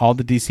Max, all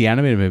the DC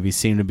animated movies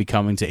seem to be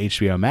coming to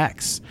HBO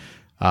Max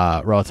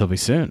relatively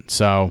soon.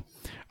 So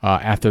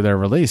after their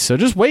release. So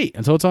just wait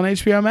until it's on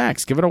HBO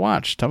Max. Give it a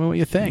watch. Tell me what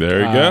you think.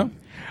 There you go.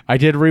 I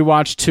did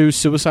rewatch 2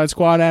 Suicide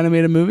Squad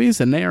animated movies,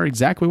 and they are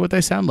exactly what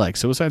they sound like.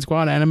 Suicide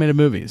Squad animated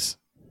movies.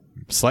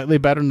 Slightly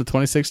better than the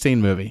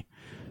 2016 movie.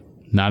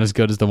 Not as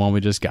good as the one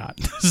we just got.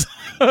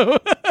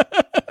 But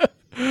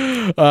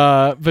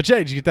Jay,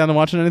 did you get down to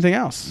watching anything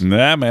else?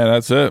 Nah, man,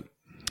 that's it.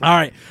 All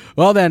right.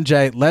 Well then,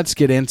 Jay, let's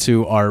get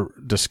into our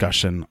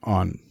discussion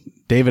on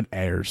David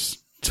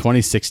Ayer's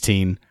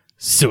 2016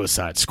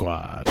 Suicide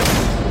Squad.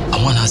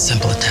 I want to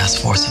assemble a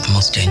task force of the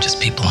most dangerous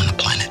people on the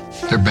planet.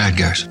 They're bad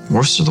guys.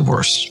 Worst of the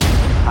worst.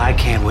 I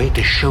can't wait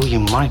to show you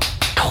my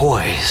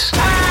toys.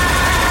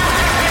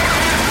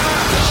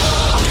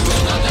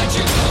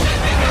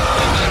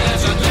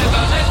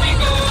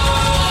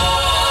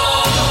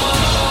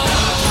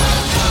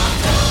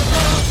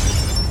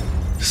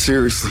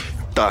 Seriously,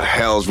 the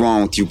hell's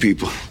wrong with you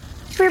people?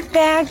 We're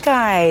bad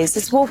guys.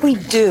 It's what we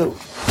do.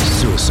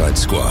 Suicide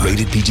Squad.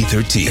 Rated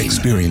PG-13.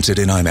 Experience it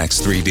in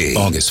IMAX 3D.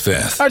 August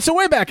 5th. All right, so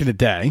way back in the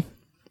day,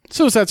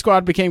 Suicide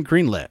Squad became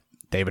greenlit.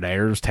 David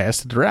Ayer was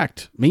tasked to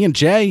direct. Me and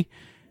Jay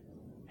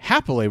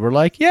happily were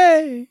like,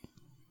 yay.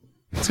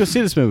 Let's go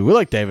see this movie. We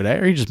like David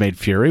Ayer. He just made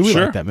Fury. We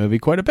like that movie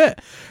quite a bit.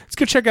 Let's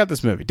go check out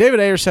this movie. David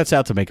Ayer sets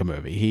out to make a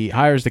movie. He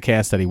hires the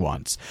cast that he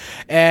wants,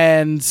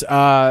 and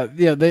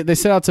they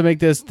set out to make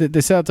this. They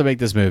set out to make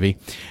this movie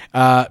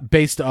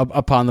based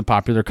upon the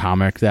popular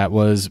comic that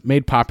was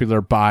made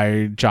popular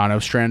by John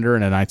Ostrander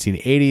in the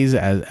 1980s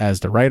as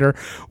the writer,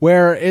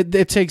 where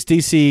it takes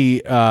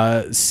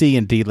DC C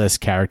and D list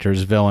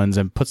characters, villains,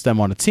 and puts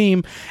them on a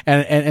team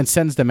and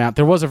sends them out.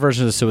 There was a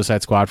version of the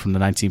Suicide Squad from the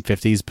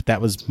 1950s, but that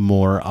was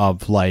more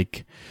of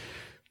like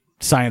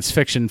science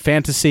fiction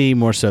fantasy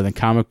more so than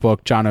comic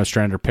book. John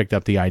Ostrander picked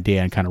up the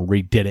idea and kind of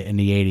redid it in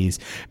the 80s,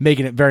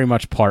 making it very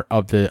much part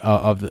of the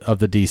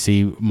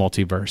DC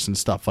multiverse and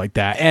stuff like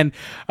that. And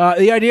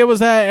the idea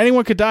was that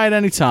anyone could die at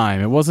any time.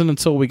 It wasn't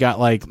until we got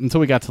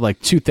to like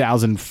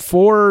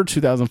 2004,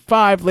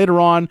 2005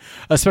 later on,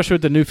 especially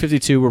with the New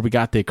 52, where we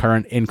got the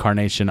current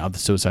incarnation of the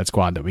Suicide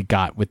Squad that we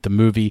got with the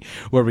movie,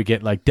 where we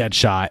get like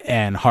Deadshot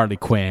and Harley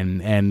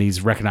Quinn and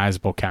these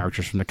recognizable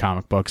characters from the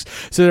comic books.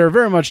 So they're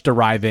very much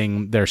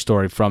deriving their story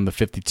from the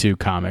 52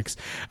 comics,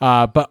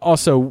 but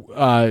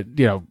also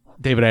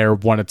David Ayer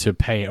wanted to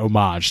pay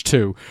homage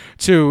to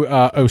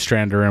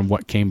Ostrander and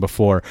what came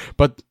before,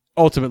 but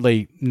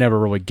ultimately never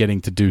really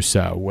getting to do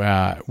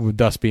so,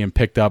 thus being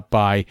picked up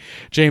by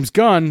James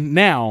Gunn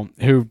now,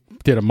 who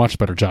did a much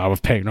better job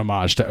of paying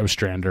homage to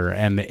Ostrander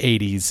and the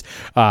 80s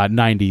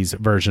 90s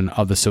version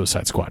of the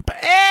Suicide Squad. But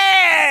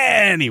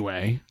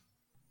anyway,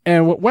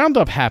 and what wound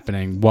up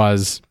happening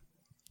was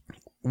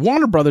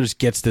Warner Brothers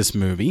gets this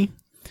movie,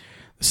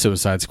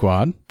 Suicide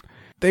Squad.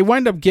 They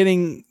wind up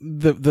getting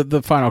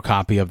the final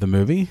copy of the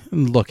movie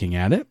and looking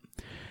at it,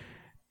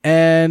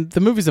 and the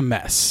movie's a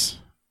mess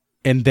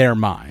in their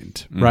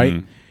mind, right?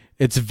 Mm-hmm.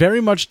 It's very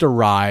much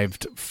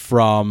derived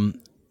from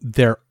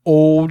their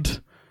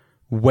old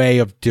way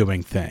of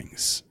doing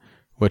things,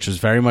 which was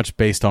very much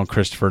based on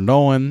Christopher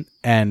Nolan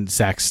and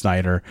Zack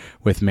Snyder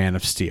with Man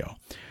of Steel,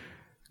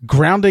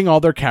 grounding all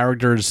their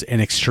characters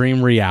in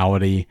extreme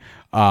reality,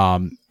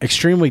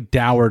 extremely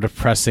dour,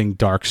 depressing,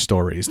 dark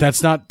stories.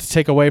 That's not to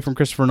take away from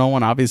Christopher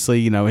Nolan.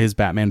 Obviously, his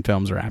Batman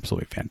films are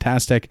absolutely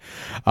fantastic.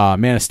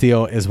 Man of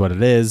Steel is what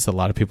it is. A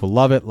lot of people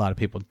love it. A lot of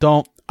people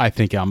don't. I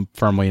think I'm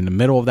firmly in the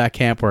middle of that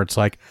camp where it's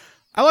like,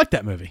 I like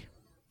that movie.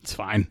 It's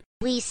fine.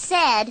 We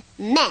said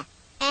meh.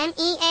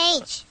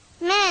 M-E-H.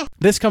 Meh.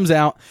 This comes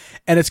out,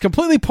 and it's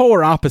completely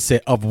polar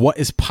opposite of what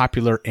is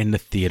popular in the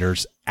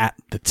theaters at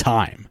the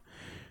time,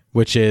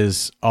 which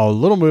is a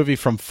little movie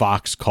from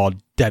Fox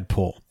called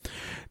Deadpool.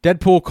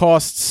 Deadpool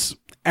costs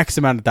X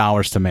amount of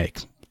dollars to make.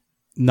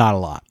 Not a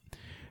lot.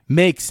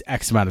 Makes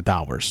X amount of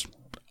dollars.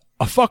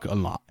 A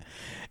fucking lot.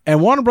 And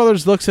Warner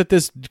Brothers looks at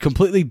this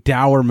completely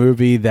dour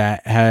movie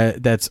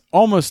that's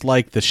almost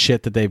like the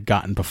shit that they've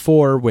gotten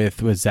before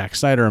with Zack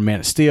Snyder and Man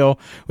of Steel,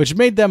 which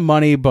made them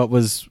money but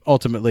was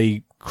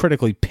ultimately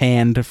critically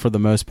panned for the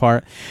most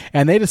part.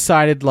 And they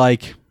decided,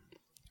 like,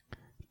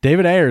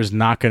 David Ayer is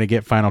not going to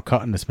get final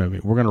cut in this movie.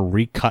 We're going to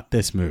recut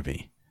this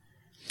movie.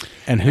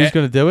 And who's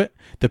going to do it?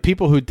 The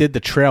people who did the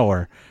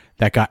trailer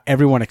that got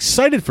everyone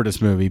excited for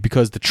this movie,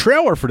 because the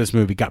trailer for this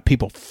movie got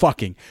people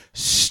fucking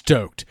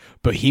stoked.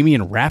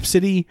 Bohemian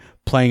Rhapsody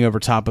playing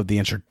over top of the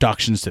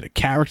introductions to the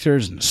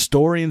characters and the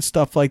story and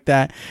stuff like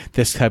that.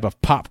 This type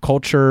of pop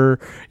culture,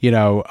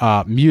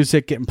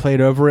 music getting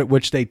played over it,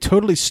 which they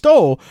totally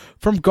stole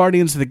from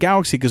Guardians of the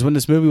Galaxy, because when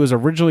this movie was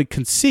originally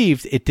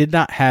conceived, it did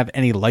not have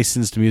any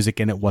licensed music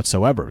in it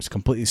whatsoever. It was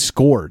completely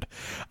scored.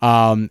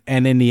 And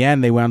in the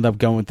end, they wound up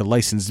going with the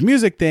licensed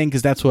music thing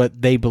because that's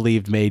what they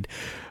believed made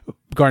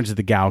Guardians of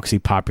the Galaxy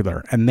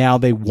popular. And now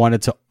they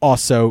wanted to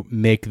also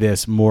make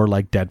this more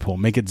like Deadpool,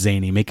 make it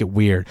zany, make it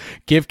weird,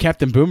 give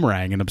Captain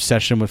Boomerang an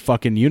obsession with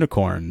fucking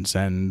unicorns,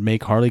 and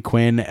make Harley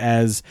Quinn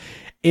as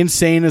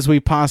insane as we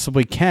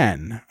possibly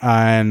can.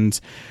 And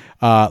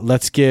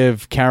let's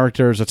give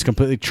characters, let's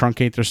completely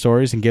truncate their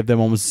stories and give them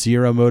almost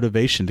zero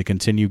motivation to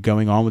continue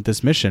going on with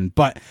this mission,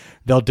 but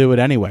they'll do it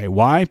anyway.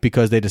 Why?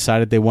 Because they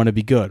decided they want to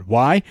be good.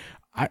 Why?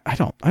 I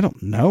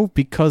don't know.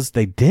 Because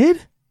they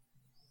did.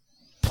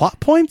 plot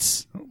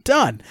points.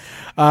 Done.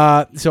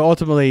 So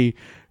ultimately,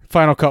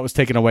 final cut was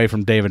taken away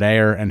from David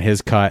Ayer and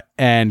his cut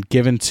and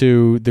given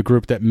to the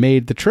group that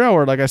made the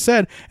trailer, like I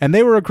said. And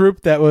they were a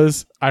group that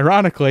was,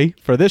 ironically,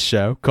 for this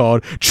show,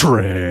 called Trailer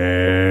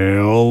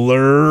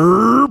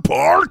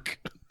Park.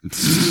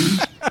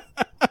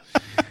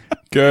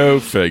 Go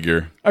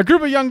figure. A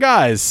group of young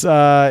guys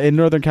in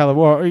Northern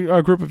California,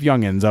 a group of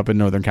youngins up in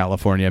Northern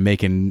California,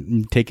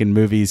 taking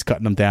movies,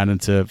 cutting them down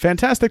into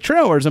fantastic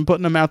trailers and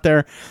putting them out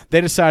there.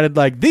 They decided,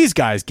 like, these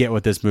guys get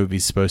what this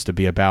movie's supposed to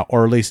be about,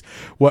 or at least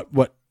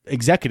what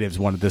executives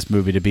wanted this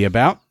movie to be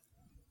about.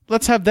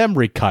 Let's have them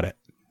recut it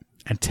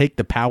and take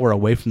the power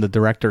away from the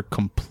director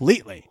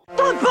completely.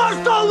 The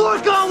cars don't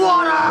work on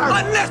water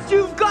unless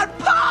you've got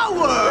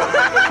power.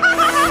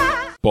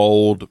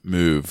 Bold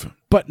move.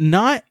 But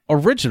not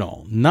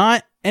original,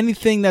 not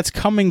anything that's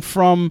coming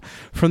from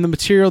the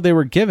material they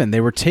were given.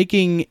 They were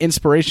taking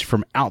inspiration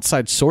from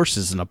outside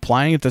sources and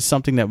applying it to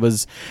something that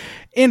was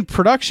in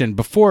production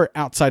before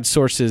outside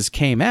sources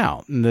came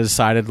out. And they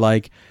decided,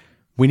 like,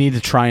 we need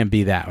to try and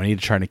be that. We need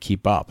to try to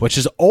keep up, which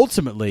is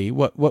ultimately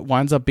what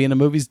winds up being the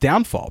movie's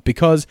downfall.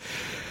 Because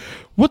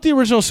what the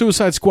original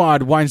Suicide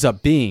Squad winds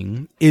up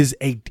being is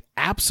a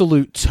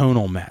absolute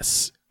tonal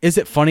mess. Is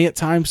it funny at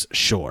times?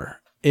 Sure.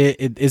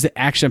 Is it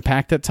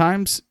action-packed at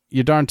times?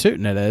 You're darn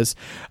tootin' it is.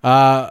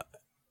 But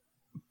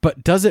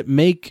does it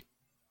make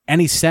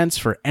any sense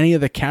for any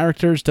of the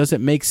characters? Does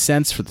it make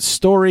sense for the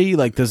story?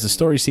 Like, does the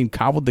story seem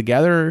cobbled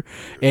together?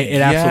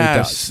 It absolutely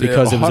does.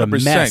 Because it was a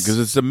mess. Because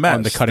it's a mess.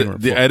 On the cutting room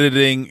the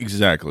editing,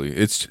 exactly.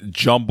 It's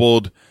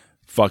jumbled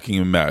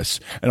fucking mess.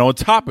 And on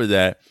top of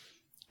that,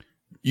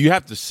 you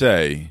have to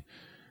say,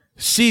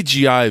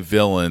 CGI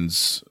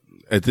villains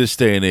at this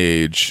day and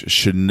age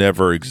should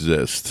never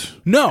exist.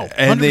 No, 100%.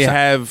 And they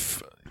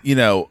have,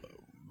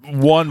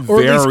 one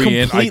or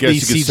variant, I guess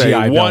you could CGI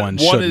say. One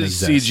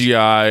is exist.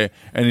 CGI,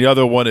 and the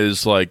other one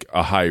is like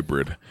a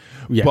hybrid.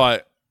 Yeah.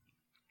 But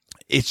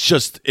it's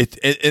just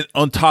it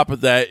on top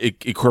of that,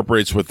 it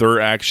incorporates with their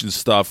action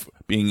stuff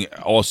being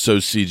also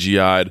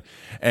CGI'd,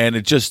 and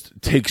it just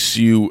takes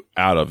you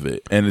out of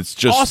it, and it's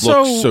just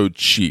also, looks so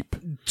cheap.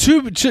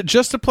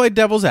 Just to play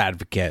devil's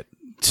advocate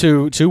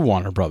to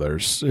Warner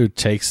Brothers, who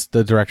takes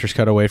the director's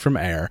cut away from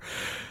Ayer.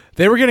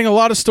 They were getting a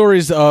lot of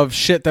stories of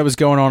shit that was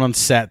going on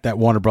set that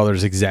Warner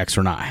Brothers execs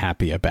were not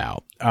happy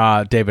about.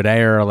 David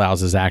Ayer allows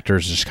his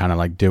actors to just kind of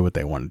like do what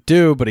they want to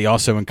do, but he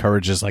also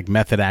encourages like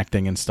method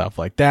acting and stuff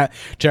like that.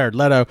 Jared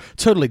Leto,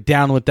 totally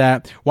down with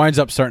that, winds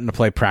up starting to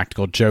play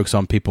practical jokes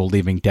on people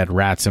leaving dead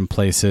rats in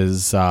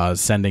places,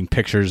 sending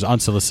pictures,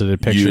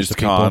 unsolicited pictures used to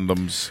people.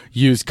 Condoms.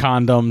 Used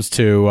condoms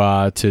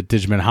to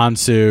Digimon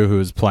Hansu, who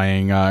was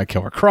playing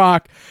Killer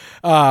Croc,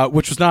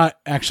 which was not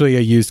actually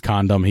a used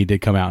condom. He did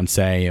come out and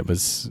say it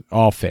was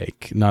all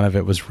fake. None of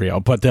it was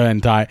real. But the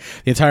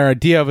entire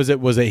idea was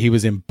that he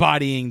was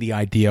embodying the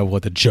idea of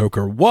what the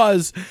Joker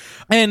was,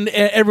 and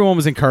everyone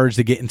was encouraged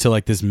to get into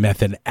like this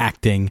method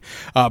acting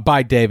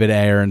by David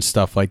Ayer and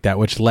stuff like that,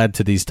 which led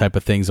to these type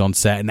of things on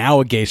set and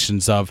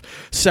allegations of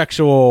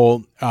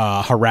sexual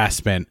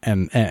harassment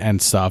and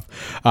stuff,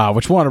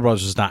 which Warner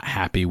Bros. Was not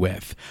happy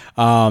with.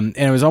 And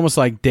it was almost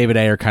like David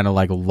Ayer kind of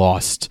like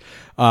lost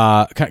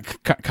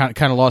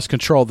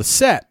control of the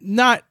set,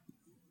 not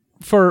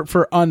for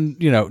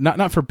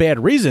not for bad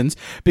reasons,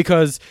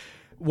 because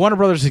Warner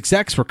Brothers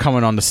execs were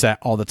coming on the set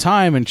all the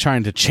time and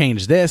trying to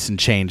change this and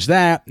change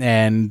that,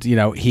 and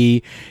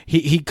he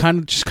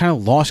kind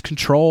of lost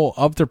control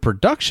of the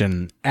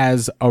production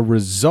as a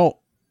result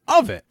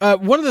of it.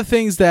 One of the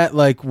things that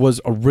like was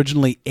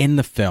originally in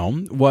the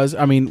film was,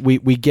 I mean, we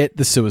get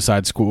the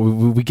Suicide Squad,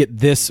 we get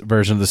this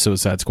version of the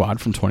Suicide Squad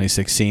from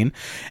 2016,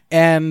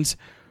 and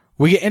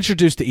we get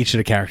introduced to each of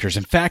the characters.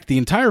 In fact, the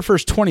entire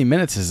first 20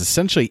 minutes is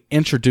essentially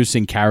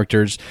introducing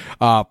characters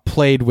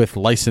played with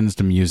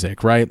licensed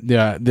music, right?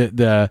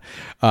 The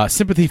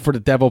Sympathy for the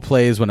Devil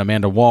plays when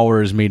Amanda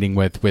Waller is meeting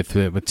with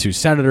two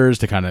senators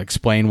to kind of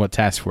explain what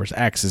Task Force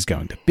X is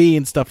going to be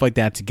and stuff like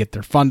that, to get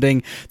their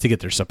funding, to get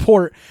their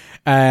support.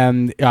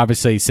 And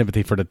obviously,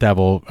 Sympathy for the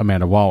Devil,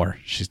 Amanda Waller,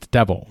 she's the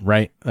devil,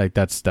 right? Like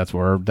that's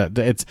where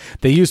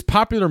they use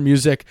popular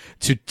music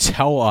to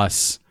tell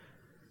us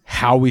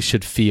how we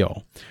should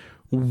feel.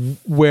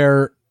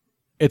 Where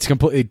it's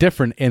completely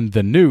different in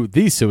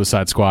the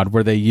Suicide Squad,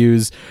 where they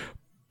use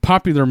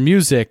popular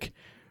music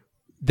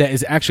that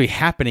is actually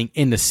happening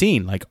in the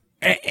scene. Like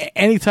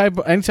anytime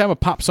a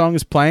pop song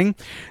is playing,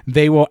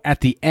 they will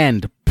at the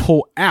end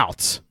pull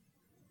out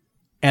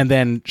and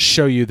then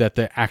show you that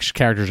the actual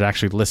characters are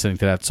actually listening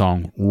to that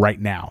song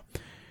right now.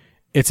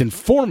 It's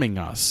informing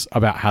us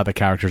about how the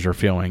characters are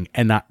feeling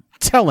and not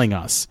telling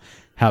us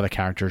how the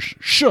characters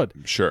should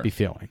be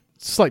feeling.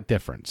 Slight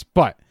difference,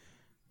 but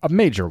a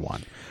major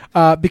one,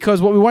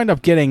 because what we wind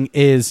up getting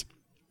is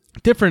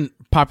different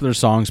popular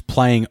songs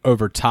playing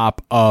over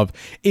top of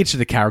each of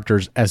the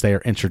characters as they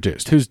are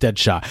introduced. Who's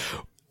Deadshot?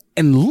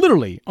 And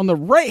literally on the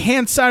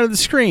right-hand side of the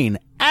screen,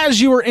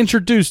 as you are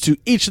introduced to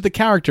each of the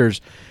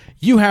characters,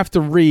 you have to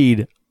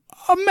read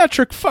a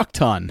metric fuck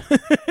ton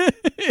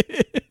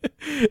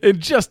in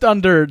just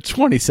under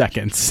 20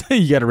 seconds.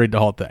 You got to read the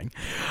whole thing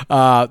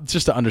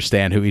just to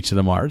understand who each of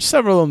them are.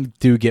 Several of them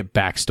do get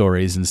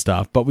backstories and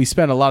stuff, but we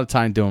spend a lot of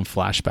time doing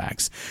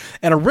flashbacks.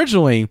 And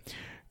originally,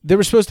 there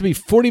were supposed to be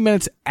 40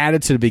 minutes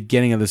added to the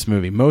beginning of this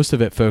movie, most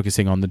of it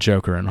focusing on the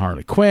Joker and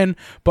Harley Quinn,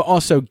 but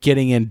also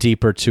getting in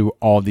deeper to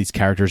all of these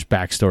characters'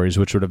 backstories,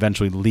 which would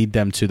eventually lead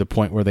them to the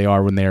point where they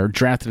are when they're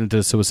drafted into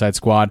the Suicide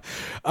Squad,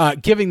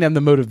 giving them the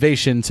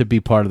motivation to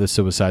be part of the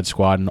Suicide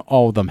Squad, and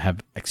all of them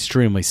have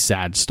extremely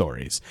sad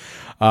stories.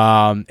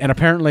 And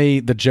apparently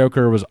the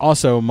Joker was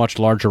also a much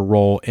larger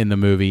role in the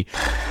movie.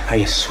 Are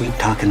you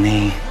sweet-talking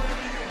me?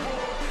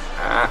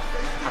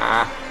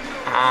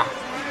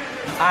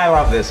 I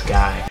love this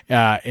guy.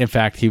 In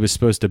fact, he was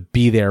supposed to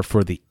be there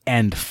for the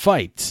end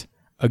fight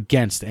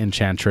against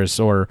Enchantress,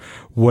 or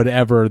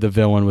whatever the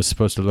villain was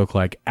supposed to look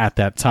like at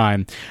that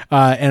time.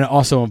 And it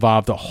also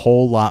involved a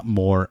whole lot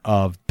more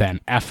of Ben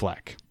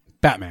Affleck,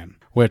 Batman,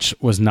 which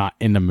was not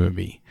in the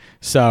movie.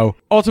 So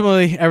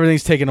ultimately,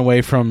 everything's taken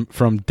away from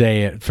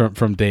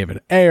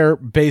David Ayer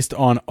based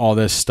on all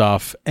this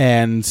stuff,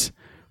 and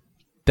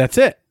that's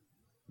it.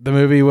 The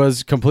movie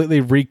was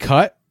completely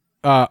recut.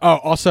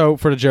 Also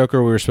for the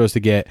Joker, we were supposed to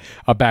get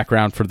a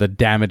background for the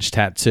damage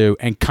tattoo,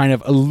 and kind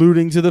of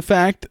alluding to the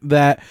fact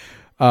that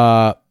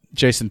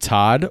Jason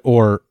Todd,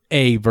 or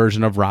a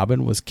version of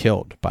Robin, was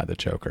killed by the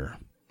Joker.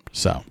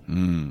 So,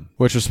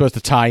 which was supposed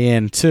to tie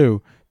in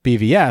to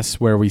BVS,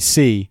 where we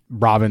see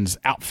Robin's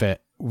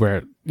outfit,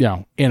 where, you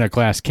know, in a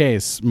glass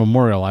case,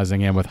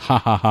 memorializing him with ha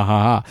ha ha ha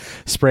ha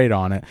sprayed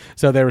on it.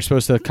 So they were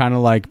supposed to kind of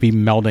like be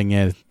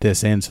melding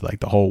this into like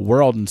the whole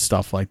world and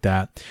stuff like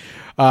that.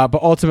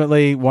 But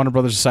ultimately, Warner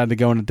Brothers decided to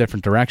go in a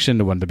different direction.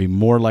 They wanted to be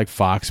more like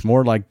Fox,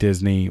 more like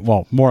Disney,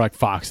 well, more like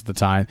Fox at the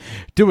time,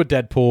 do a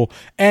Deadpool,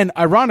 and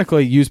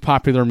ironically use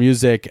popular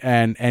music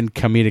and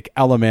comedic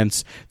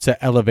elements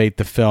to elevate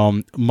the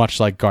film, much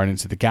like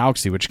Guardians of the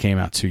Galaxy, which came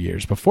out 2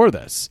 years before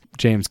this.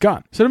 James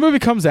Gunn. So the movie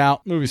comes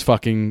out, movie's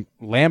fucking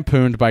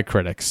lampooned by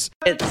critics.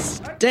 It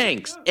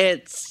stinks.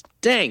 It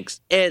stinks.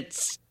 It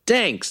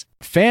stinks.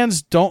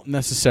 Fans don't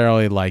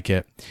necessarily like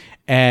it.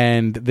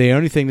 And the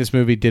only thing this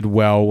movie did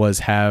well was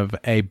have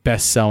a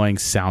best-selling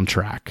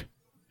soundtrack.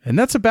 And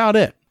that's about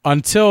it.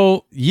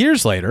 Until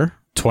years later,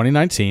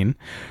 2019,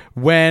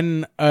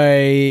 when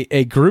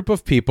a group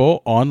of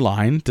people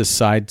online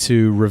decide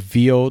to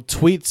reveal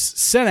tweets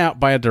sent out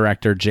by a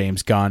director,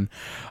 James Gunn,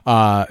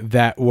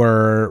 that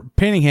were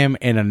painting him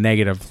in a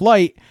negative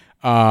light,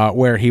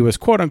 where he was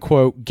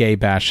quote-unquote gay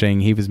bashing.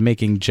 He was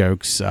making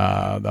jokes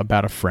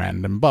about a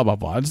friend and blah, blah,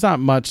 blah. It's not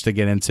much to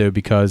get into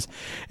because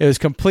it was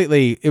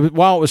completely,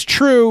 while it was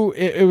true,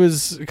 it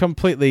was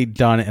completely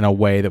done in a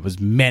way that was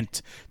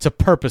meant to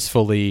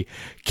purposefully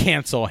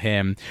cancel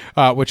him,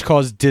 which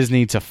caused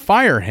Disney to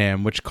fire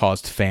him, which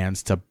caused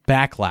fans to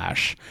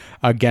backlash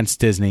against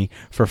Disney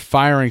for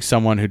firing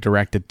someone who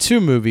directed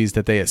 2 movies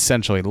that they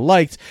essentially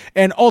liked.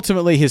 And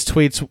ultimately, his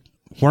tweets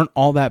weren't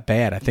all that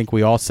bad. I think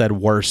we all said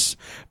worse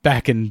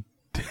back in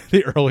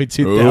the early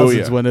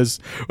 2000s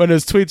when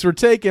his tweets were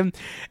taken.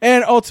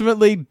 And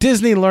ultimately,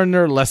 Disney learned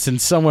their lesson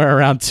somewhere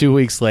around 2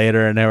 weeks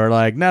later, and they were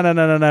like,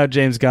 no,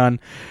 James Gunn,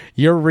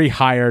 you're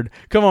rehired.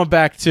 Come on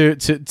back to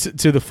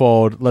the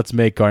fold. Let's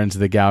make Guardians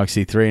of the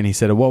Galaxy 3. And he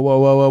said,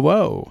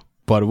 whoa.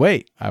 But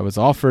wait, I was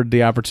offered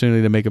the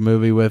opportunity to make a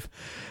movie with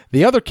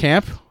the other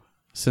camp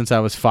since I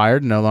was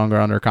fired, no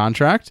longer under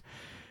contract.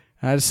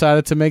 I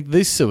decided to make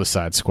the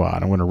Suicide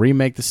Squad. I'm going to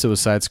remake the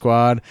Suicide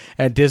Squad.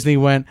 And Disney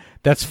went,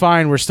 that's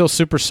fine. We're still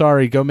super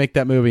sorry. Go make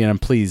that movie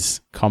and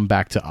please come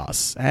back to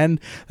us.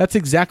 And that's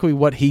exactly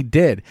what he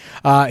did.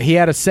 He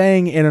had a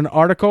saying in an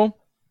article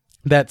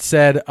that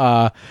said,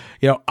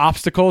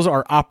 obstacles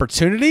are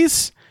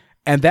opportunities.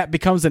 And that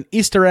becomes an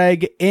Easter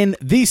egg in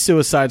the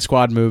Suicide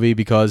Squad movie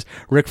because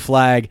Rick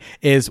Flag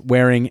is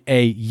wearing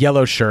a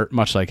yellow shirt,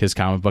 much like his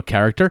comic book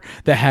character,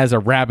 that has a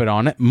rabbit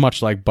on it,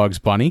 much like Bugs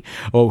Bunny,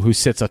 who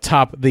sits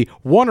atop the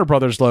Warner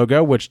Brothers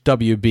logo, which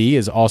WB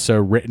is also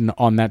written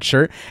on that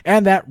shirt.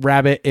 And that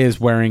rabbit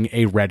is wearing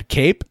a red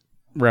cape,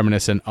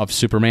 reminiscent of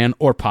Superman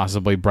or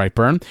possibly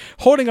Brightburn,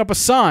 holding up a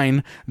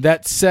sign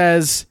that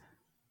says,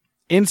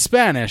 in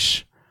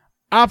Spanish,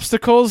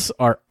 obstacles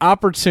are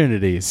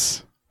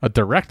opportunities. A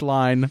direct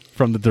line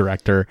from the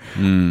director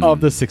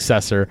of the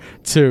successor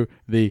to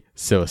the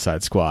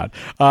Suicide Squad.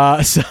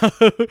 So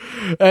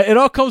it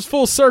all comes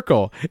full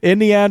circle. In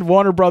the end,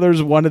 Warner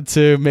Brothers wanted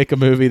to make a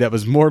movie that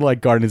was more like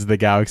Guardians of the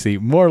Galaxy,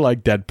 more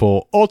like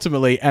Deadpool,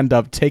 ultimately end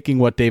up taking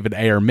what David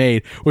Ayer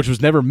made, which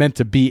was never meant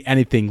to be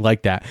anything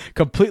like that,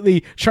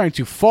 completely trying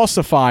to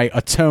falsify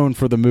a tone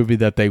for the movie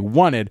that they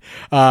wanted,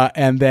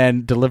 and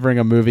then delivering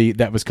a movie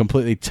that was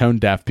completely tone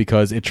deaf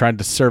because it tried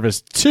to service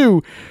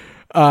two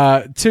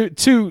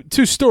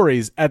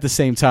stories at the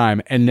same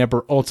time and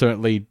never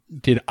ultimately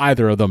did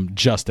either of them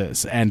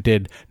justice and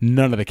did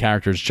none of the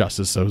characters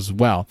justice as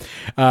well,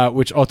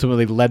 which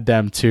ultimately led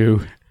them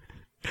to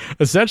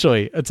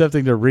essentially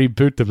attempting to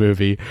reboot the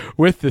movie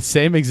with the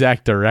same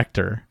exact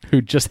director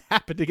who just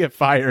happened to get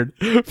fired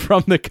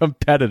from the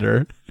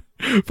competitor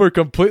for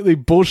completely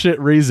bullshit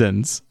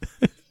reasons.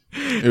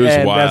 It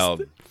was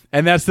wild.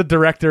 And that's the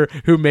director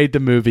who made the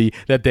movie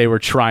that they were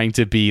trying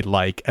to be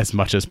like as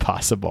much as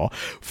possible.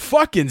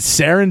 Fucking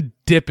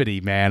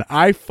serendipity, man.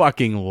 I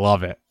fucking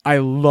love it. I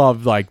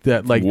love like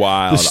that. Like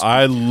wild.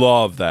 I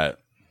love that.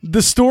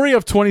 The story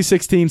of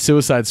 2016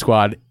 Suicide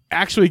Squad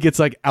actually gets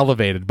like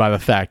elevated by the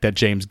fact that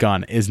James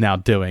Gunn is now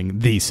doing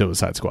the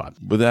Suicide Squad.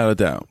 Without a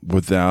doubt.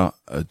 Without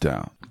a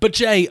doubt. But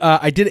Jay,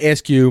 I did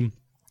ask you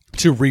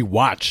to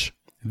rewatch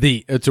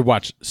to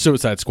watch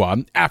Suicide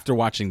Squad after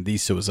watching the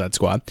Suicide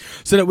Squad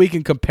so that we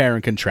can compare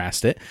and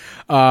contrast it.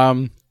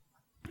 And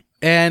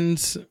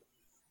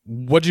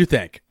what'd you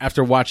think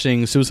after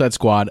watching Suicide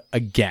Squad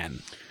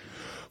again?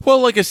 Well,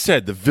 like I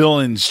said, the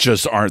villains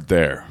just aren't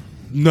there.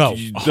 No,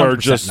 they're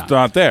just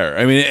not there.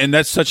 I mean, and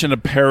that's such an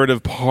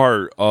imperative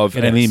part of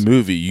any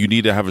movie. You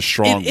need to have a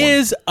strong one. It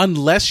is,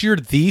 unless you're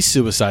the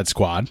Suicide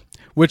Squad,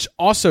 which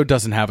also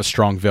doesn't have a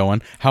strong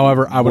villain.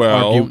 However, I would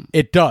argue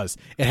it does.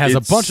 It has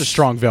a bunch of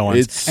strong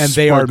villains, and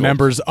they are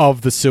members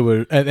of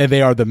the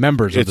they are the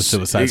members of the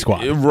Suicide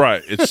Squad.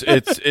 Right.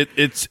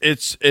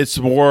 It's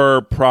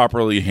more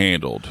properly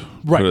handled.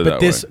 Right, but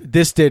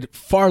this did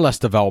far less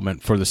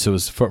development for the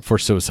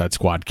Suicide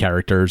Squad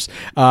characters.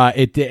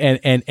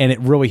 It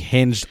really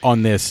hinged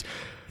on this.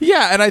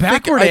 Yeah, and I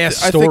think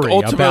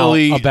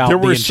ultimately about there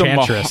were the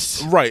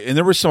Enchantress. and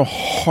there were some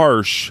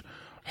harsh,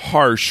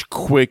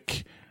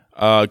 quick,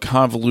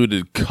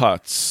 convoluted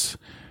cuts,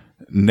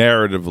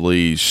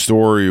 narratively,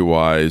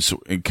 story-wise,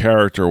 and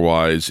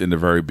character-wise in the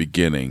very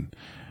beginning.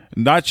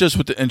 Not just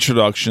with the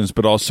introductions,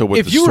 but also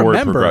with the story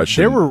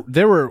progression.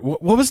 There were.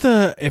 What was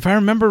the? If I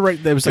remember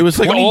right, there was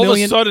like all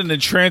million, of a sudden it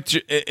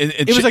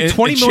was like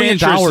 $20 million in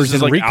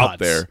recuts. Out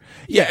there.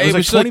 Yeah, it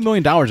was like $20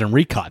 million in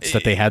recuts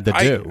that they had to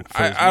do.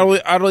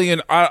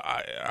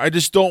 I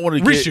just don't want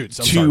to get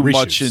too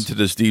much into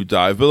this deep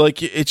dive, but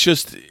like it's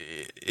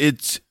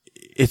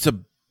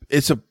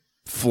a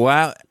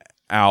flat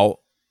out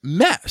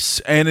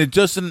mess, and it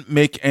doesn't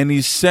make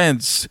any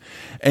sense.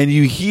 And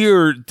you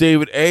hear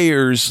David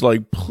Ayers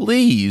like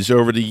please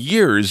over the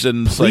years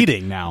and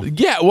pleading now.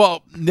 Yeah,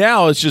 well,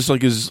 now it's just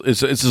like it's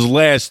his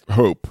last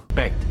hope.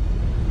 Begged.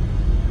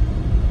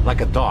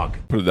 Like a dog.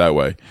 Put it that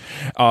way.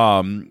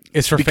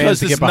 It's for fans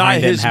to get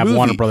behind it and have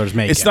Warner Brothers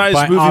make it. It's not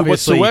his movie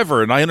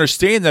whatsoever, and I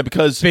understand that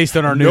because based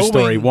on our news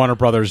story, Warner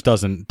Brothers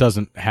doesn't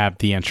have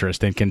the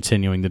interest in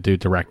continuing to do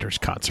director's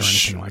cuts or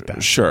anything like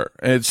that. Sure,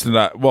 it's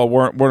not. Well,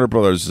 Warner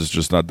Brothers is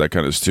just not that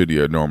kind of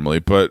studio normally,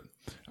 but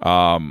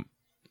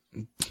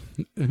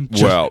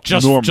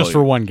just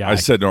for one guy. I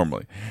said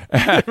normally,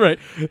 right?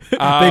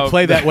 They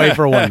play that way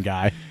for one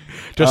guy,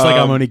 just like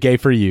I'm only gay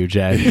for you,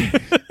 Jay.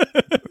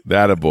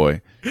 That a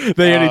boy.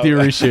 They only do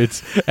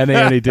reshoots and they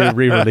only do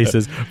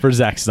re-releases for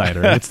Zack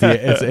Snyder. It's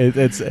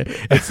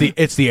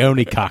the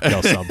only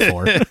cocktail sub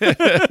for.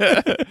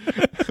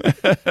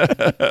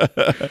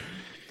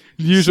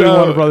 Usually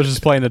Warner Brothers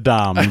is playing the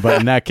dom, but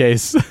in that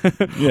case,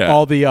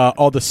 all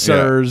the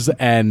sirs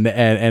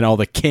and all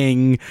the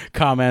king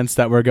comments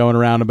that were going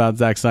around about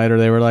Zack Snyder,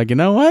 they were like, you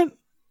know what?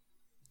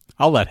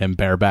 I'll let him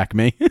bareback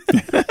me.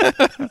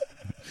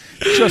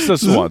 Just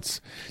this once.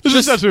 This is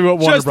essentially what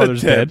Warner Brothers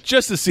did.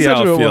 Just to see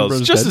how it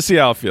feels. Just to see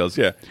how it feels,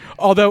 yeah.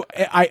 Although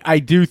I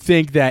do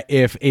think that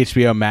if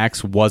HBO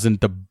Max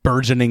wasn't the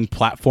burgeoning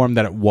platform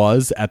that it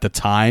was at the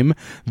time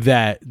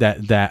that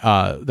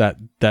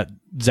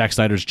Zack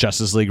Snyder's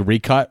Justice League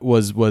recut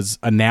was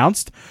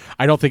announced,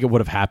 I don't think it would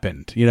have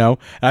happened, you know?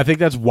 And I think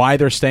that's why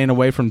they're staying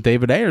away from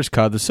David Ayer's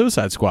cut, The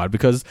Suicide Squad,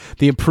 because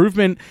the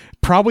improvement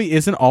probably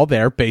isn't all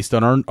there based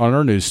on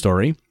our news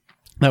story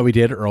that we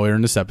did earlier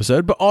in this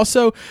episode, but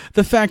also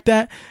the fact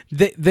that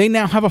they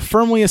now have a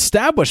firmly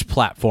established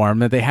platform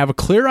that they have a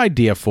clear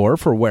idea for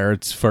where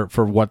it's for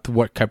what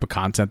type of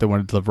content they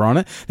want to deliver on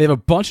it. They have a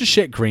bunch of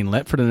shit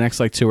greenlit for the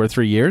next like 2 or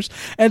 3 years,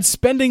 and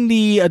spending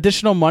the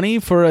additional money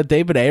for a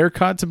David Ayer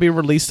cut to be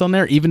released on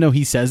there, even though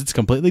he says it's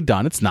completely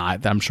done, it's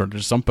not. I'm sure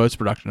there's some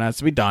post-production that has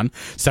to be done.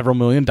 Several $1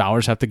 million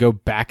have to go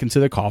back into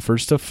the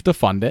coffers to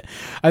fund it.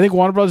 I think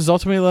Warner Bros. Is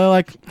ultimately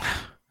like,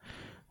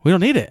 we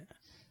don't need it.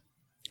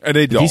 And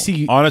they don't.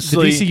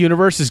 Honestly, the DC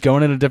universe is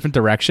going in a different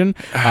direction.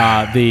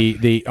 Our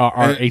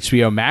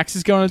HBO Max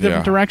is going in a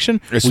different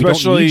direction. Especially, we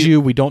don't need you.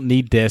 We don't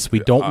need this. We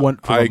don't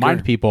want to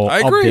remind people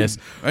of this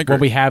when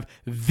we have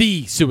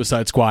the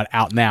Suicide Squad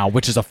out now,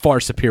 which is a far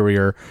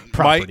superior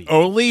property. My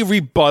only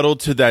rebuttal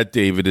to that,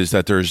 David, is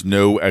that there's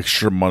no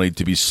extra money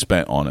to be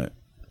spent on it.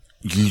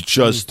 You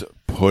just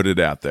put it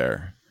out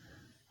there.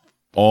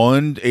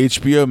 On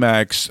HBO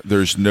Max,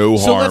 there's no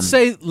harm.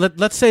 So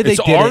let's say they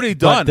it's did already it,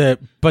 done.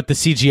 But the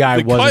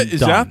CGI wasn't cut is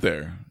done. out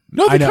there.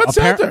 No, the cut's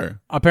out there.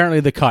 Apparently,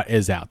 the cut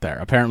is out there.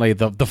 Apparently,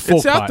 the full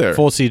it's out cut, there.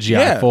 full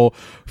CGI, full.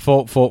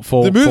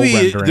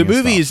 The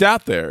movie is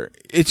out there.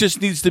 It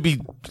just needs to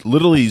be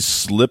literally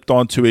slipped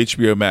onto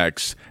HBO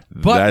Max.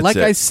 But like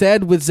I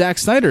said with Zack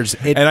Snyder's,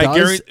 it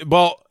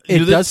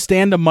does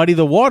stand to muddy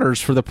the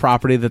waters for the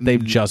property that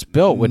they've just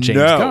built with James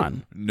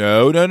Gunn.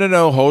 No.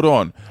 Hold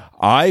on.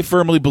 I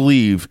firmly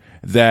believe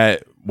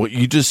that what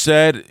you just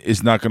said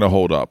is not going to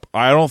hold up.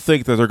 I don't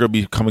think that they're going to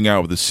be coming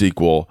out with a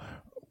sequel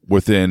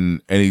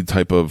within any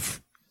type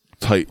of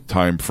tight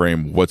time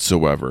frame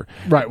whatsoever.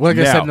 Right. Like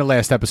I said in the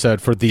last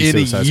episode for the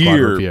Suicide Squad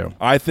review.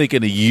 I think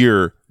in a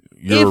year,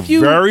 you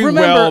very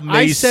well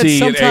may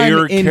see an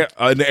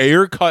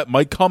Ayer cut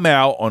might come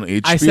out on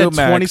HBO I said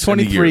Max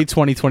 2023,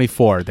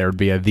 2024, there would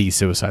be a The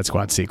Suicide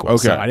Squad sequel.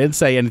 Okay. So I didn't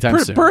say anytime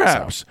soon.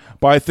 Perhaps.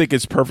 But I think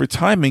it's perfect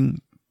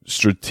timing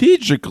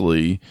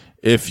strategically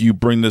if you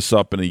bring this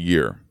up in a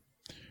year.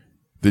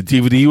 The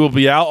DVD will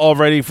be out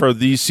already for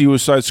The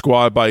Suicide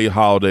Squad by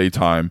holiday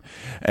time,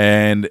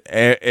 and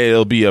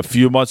it'll be a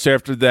few months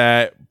after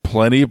that,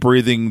 plenty of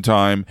breathing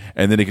time,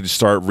 and then it can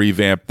start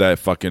revamp that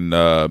fucking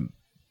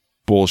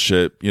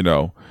bullshit,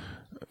 viral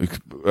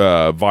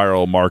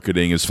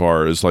marketing as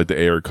far as like the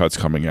Ayer cuts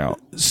coming out.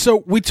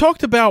 So we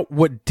talked about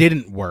what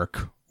didn't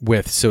work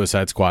with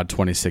Suicide Squad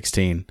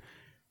 2016.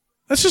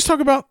 Let's talk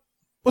about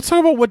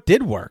what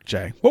did work,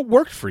 Jay. What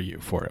worked for you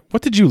for it?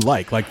 What did you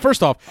like? Like,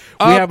 first off,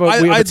 we have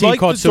a team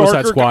called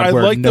Suicide Squad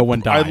where no one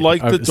died. I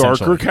like the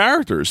darker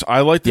characters. I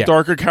like the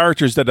darker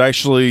characters that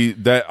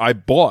I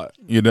bought.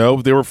 They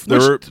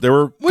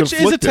were which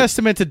is a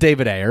testament to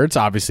David Ayer. It's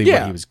obviously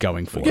what he was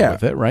going for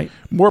with it, right?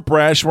 More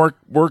brash, more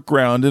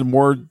grounded,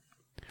 more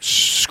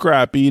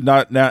scrappy.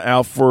 Not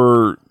out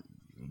for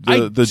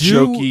the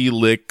jokey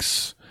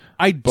licks.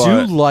 I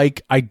do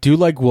like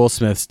Will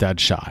Smith's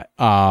Deadshot.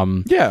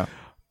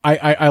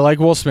 I like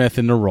Will Smith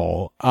in the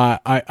role.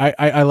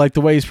 I like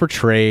the way he's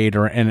portrayed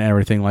and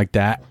everything like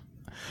that.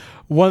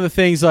 One of the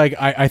things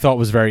I thought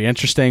was very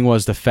interesting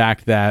was the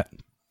fact that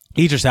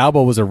Idris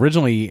Elba was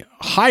originally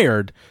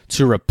hired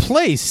to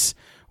replace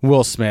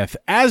Will Smith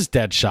as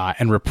Deadshot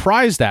and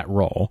reprise that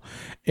role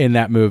in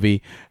that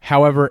movie.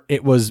 However,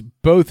 it was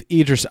both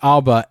Idris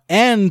Elba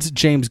and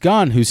James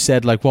Gunn who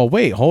said, well,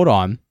 wait, hold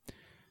on.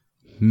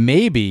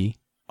 Maybe...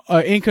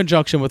 in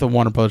conjunction with a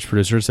Warner Brothers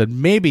producer, said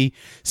maybe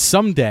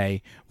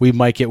someday we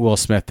might get Will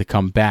Smith to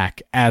come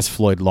back as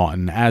Floyd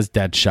Lawton, as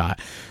Deadshot.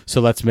 So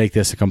let's make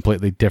this a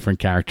completely different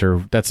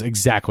character that's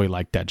exactly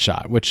like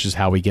Deadshot, which is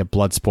how we get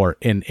Bloodsport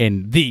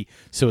in the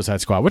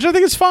Suicide Squad, which I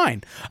think is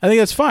fine. I think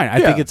that's fine.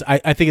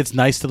 I think it's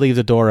nice to leave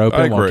the door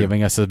open while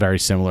giving us a very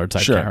similar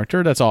type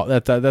character. That's all.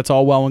 That's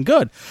all well and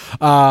good.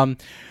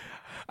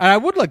 And I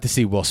would like to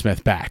see Will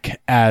Smith back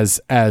as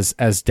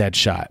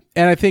Deadshot.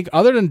 And I think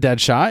other than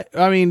Deadshot,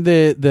 I mean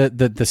the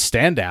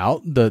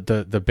standout,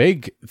 the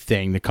big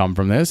thing to come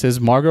from this is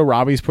Margot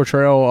Robbie's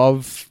portrayal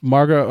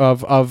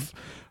of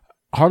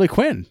Harley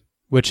Quinn,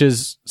 which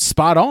is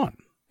spot on.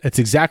 It's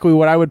exactly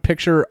what I would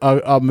picture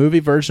a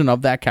movie version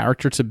of that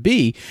character to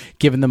be,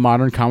 given the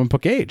modern comic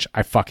book age.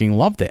 I fucking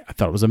loved it. I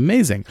thought it was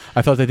amazing.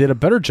 I thought they did a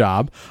better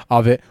job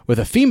of it with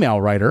a female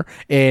writer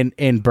in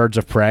Birds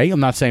of Prey. I'm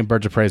not saying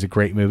Birds of Prey is a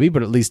great movie,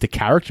 but at least the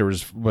character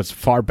was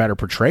far better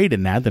portrayed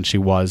in that than she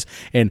was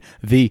in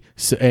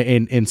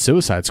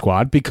Suicide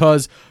Squad,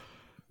 because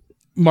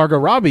Margot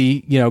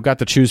Robbie, got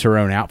to choose her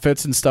own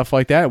outfits and stuff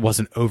like that. It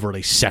wasn't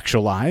overly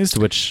sexualized,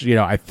 which,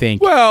 I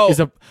think is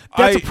a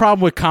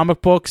problem with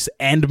comic books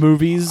and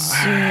movies.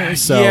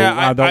 So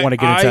I don't want to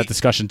get into that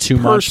discussion too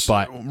much,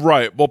 but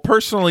right. Well,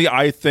 personally,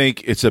 I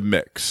think it's a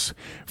mix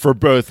for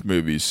both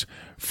movies.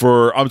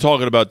 I'm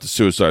talking about the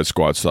Suicide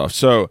Squad stuff.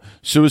 So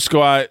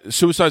Suicide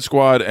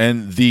Squad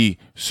and the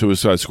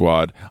Suicide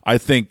Squad, I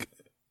think,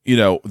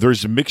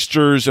 there's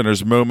mixtures and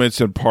there's moments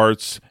and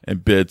parts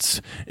and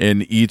bits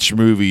in each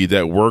movie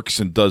that works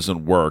and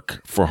doesn't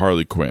work for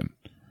Harley Quinn,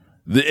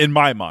 in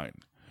my mind.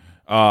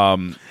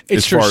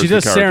 It's true. She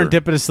does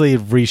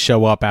serendipitously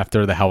re-show up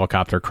after the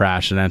helicopter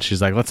crash, and then she's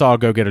like, let's all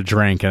go get a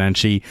drink. And then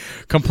she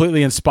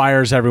completely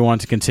inspires everyone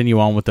to continue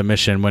on with the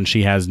mission when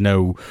she has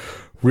no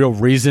real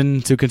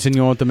reason to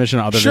continue on with the mission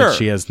other than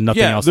she has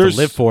nothing else to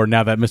live for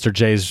now that Mr.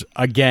 J's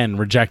again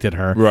rejected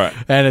her. Right.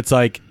 And it's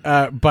like,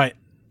 but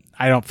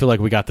I don't feel like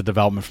we got the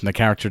development from the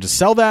character to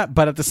sell that,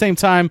 but at the same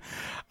time,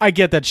 I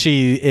get that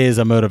she is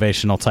a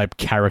motivational type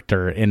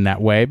character in that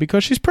way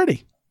because she's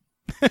pretty.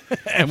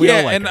 And we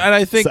all like her. And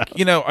I think,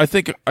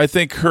 I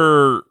think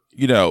her,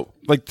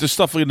 like the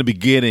stuff in the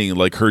beginning,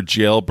 like her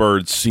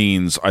jailbird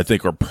scenes, I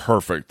think are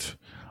perfect.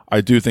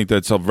 I do think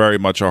that's very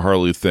much a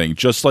Harley thing.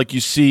 Just like you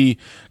see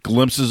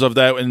glimpses of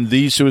that in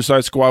the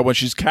Suicide Squad when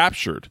she's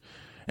captured.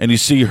 And you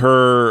see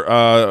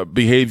her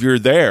behavior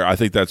there. I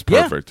think that's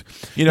perfect.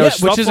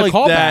 Stuff which is a like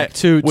callback that,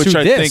 to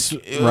this,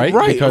 think, right?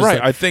 Right, because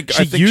right. I think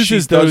she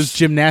uses those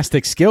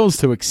gymnastic skills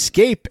to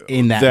escape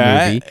in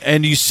that movie.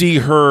 And you see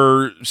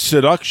her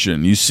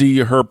seduction. You see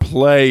her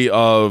play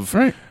of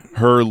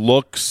her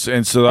looks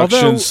and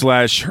seduction /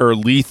 her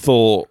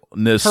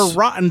lethalness. Her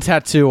rotten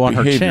tattoo on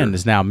her chin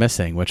is now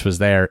missing, which was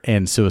there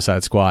in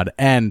Suicide Squad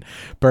and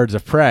Birds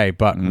of Prey,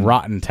 but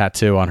rotten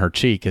tattoo on her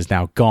cheek is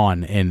now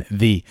gone in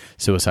the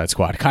Suicide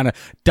Squad, kind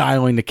of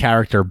dialing the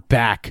character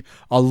back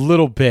a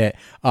little bit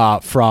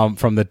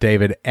from the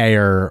David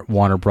Ayer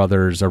Warner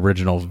Brothers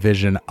original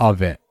vision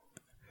of it.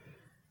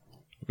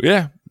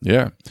 Yeah.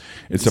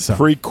 It's a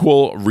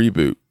prequel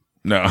reboot.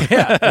 No.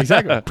 Yeah,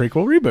 exactly.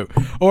 Prequel reboot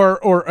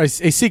or a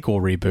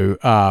sequel reboot,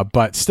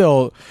 but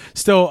still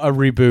a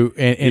reboot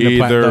in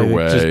either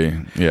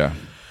way. Yeah.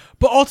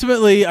 But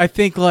ultimately, I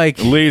think like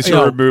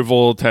laser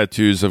removal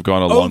tattoos have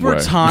gone a long way.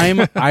 Over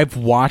time, I've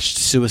watched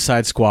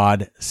Suicide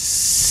Squad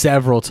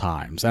several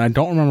times, and I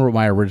don't remember what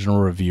my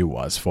original review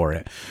was for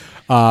it.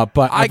 But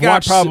I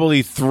got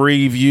probably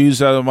 3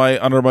 views under my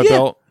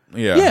belt.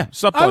 Yeah,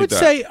 something like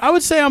that. I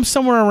would say I'm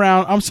somewhere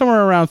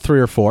around 3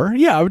 or 4.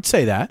 Yeah, I would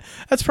say that.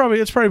 That's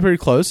probably pretty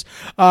close.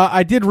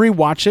 I did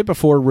rewatch it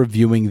before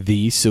reviewing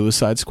the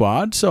Suicide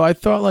Squad, so I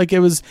thought like it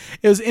was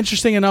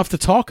interesting enough to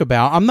talk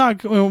about.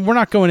 We're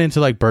not going into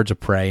like Birds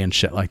of Prey and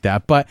shit like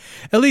that, but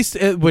at least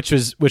which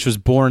was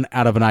born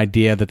out of an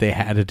idea that they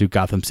had to do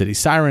Gotham City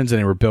Sirens,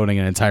 and they were building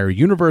an entire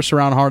universe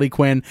around Harley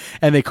Quinn,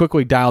 and they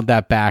quickly dialed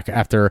that back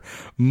after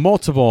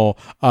multiple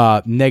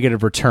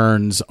negative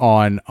returns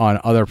on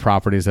other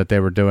properties that they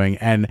were doing,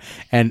 and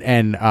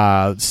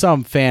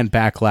some fan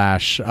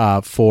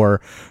backlash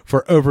for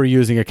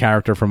overusing a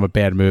character from a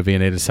bad movie,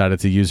 and they decided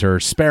to use her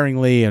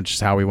sparingly, and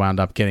just how we wound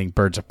up getting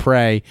Birds of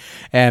Prey,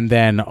 and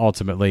then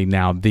ultimately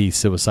now the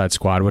Suicide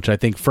Squad, which I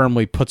think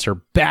firmly puts her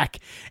back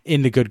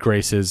in the good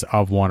graces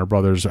of Warner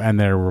Brothers, and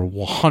they will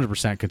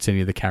 100%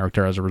 continue the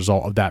character as a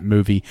result of that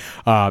movie.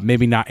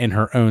 Maybe not in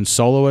her own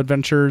solo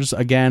adventures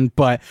again,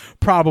 but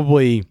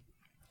probably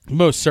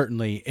most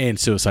certainly in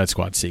Suicide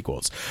Squad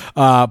sequels.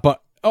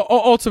 But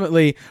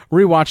ultimately,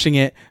 rewatching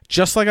it,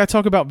 just like I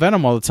talk about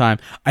Venom all the time,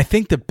 I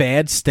think the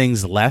bad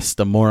stings less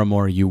the more and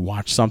more you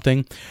watch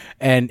something,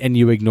 and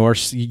you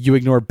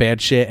ignore bad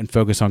shit and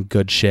focus on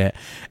good shit.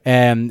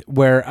 And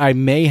where I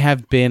may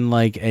have been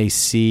like a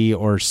C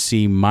or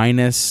C-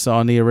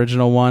 on the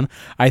original one,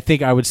 I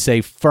think I would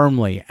say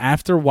firmly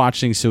after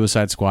watching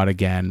Suicide Squad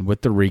again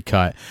with the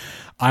recut,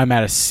 I'm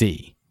at a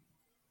C.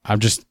 I'm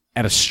just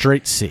at a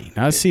straight C,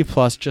 not a C+,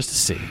 just a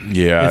C.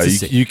 Yeah,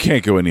 you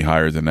can't go any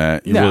higher than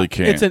that. You really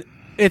can't.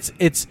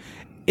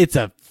 It's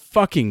a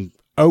fucking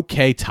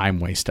okay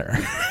time waster.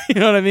 You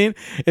know what I mean?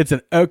 It's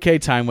an okay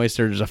time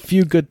waster. There's a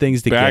few good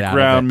things to get out of it.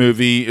 Background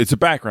movie. It's a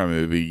background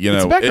movie. You know,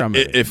 it's a background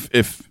movie.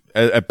 If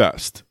at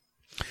best.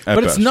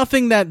 But it's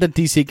nothing that the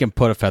DC can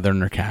put a feather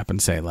in their cap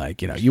and say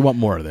like, you know, you want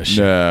more of this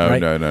shit.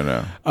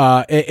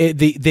 No.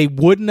 They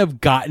wouldn't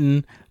have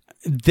gotten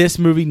this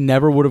movie.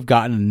 Never would have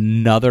gotten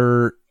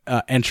another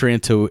entry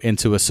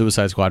into a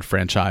Suicide Squad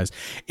franchise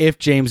if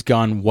James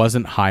Gunn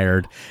wasn't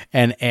hired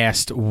and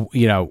asked,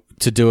 you know,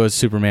 to do a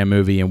Superman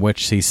movie, in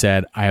which he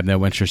said, I have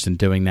no interest in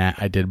doing that.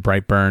 I did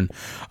Brightburn.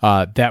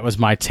 That was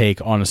my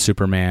take on a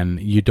Superman.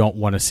 You don't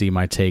want to see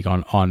my take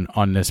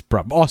on this.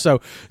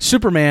 Also,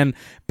 Superman,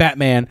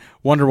 Batman,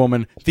 Wonder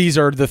Woman, these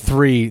are the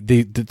three.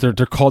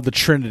 They're called the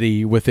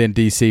Trinity within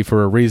DC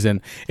for a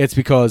reason. It's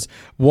because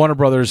Warner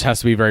Brothers has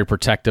to be very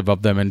protective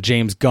of them, and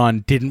James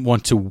Gunn didn't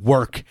want to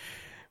work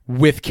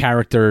with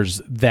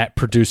characters that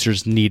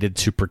producers needed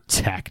to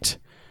protect.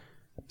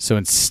 So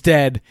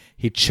instead,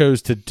 he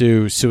chose to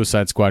do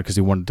Suicide Squad because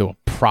he wanted to do a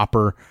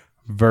proper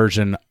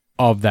version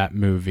of that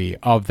movie,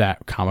 of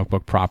that comic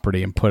book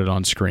property, and put it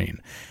on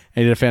screen. And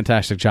he did a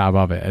fantastic job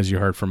of it, as you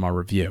heard from our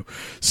review.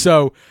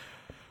 So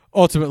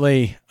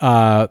ultimately,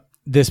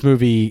 this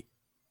movie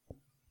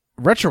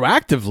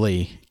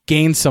retroactively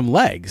gained some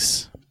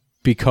legs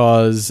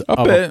because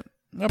of a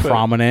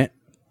prominent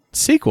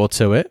sequel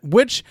to it,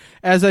 which,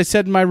 as I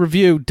said in my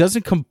review,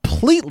 doesn't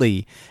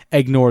completely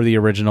ignore the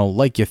original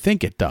like you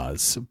think it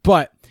does,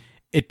 but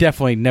it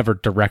definitely never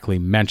directly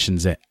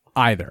mentions it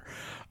either.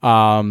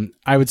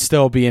 I would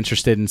still be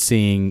interested in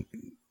seeing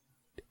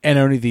and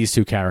only these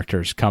two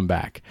characters come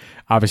back.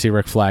 Obviously,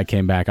 Rick Flag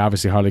came back.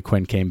 Obviously, Harley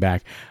Quinn came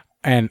back.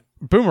 And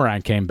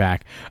Boomerang came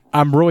back.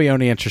 I'm really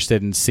only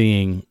interested in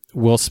seeing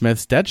Will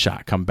Smith's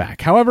Deadshot come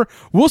back. However,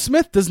 Will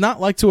Smith does not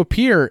like to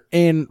appear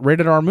in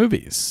rated R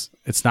movies.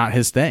 It's not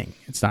his thing.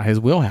 It's not his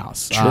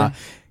wheelhouse.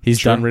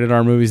 He's done rated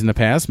R movies in the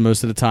past.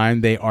 Most of the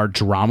time, they are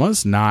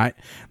dramas, not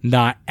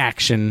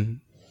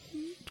action,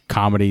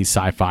 comedy,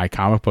 sci-fi,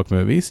 comic book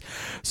movies.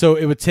 So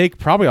it would take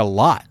probably a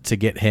lot to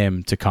get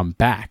him to come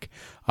back.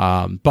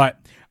 But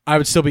I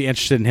would still be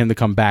interested in him to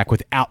come back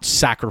without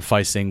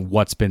sacrificing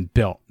what's been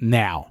built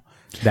now.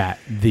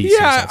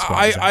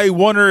 I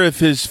wonder if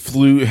his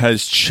flute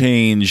has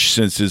changed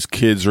since his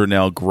kids are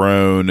now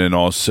grown, and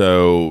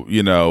also,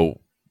 you know,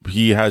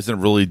 he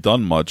hasn't really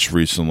done much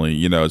recently,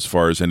 you know, as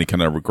far as any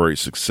kind of great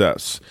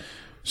success.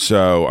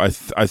 So I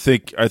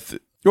think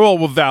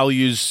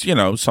values, you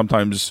know,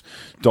 sometimes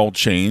don't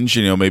change.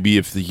 You know, maybe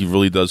if he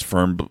really does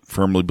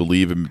firmly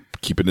believe in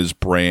keeping his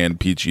brand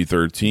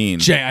PG-13.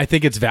 Jay, I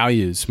think it's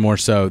values more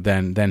so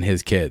than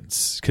his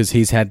kids, because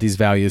he's had these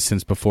values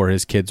since before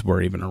his kids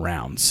were even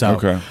around. So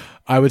okay.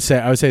 I would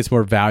say it's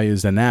more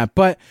values than that.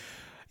 But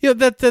you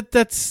know,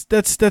 that's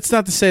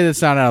not to say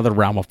that's not out of the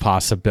realm of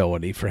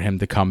possibility for him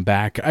to come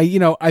back.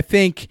 I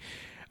think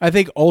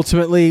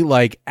ultimately,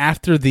 like,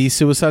 after the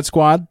Suicide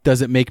Squad,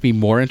 does it make me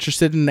more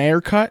interested in an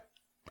Ayer cut?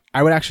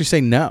 I would actually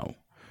say no.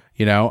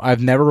 You know,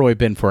 I've never really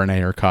been for an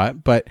Ayer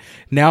cut, but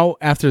now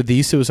after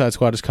the Suicide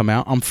Squad has come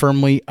out, I'm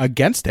firmly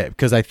against it,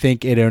 because I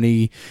think it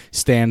only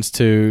stands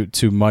to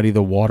muddy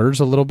the waters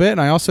a little bit. And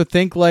I also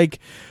think, like,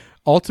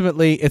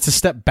 ultimately it's a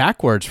step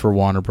backwards for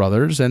Warner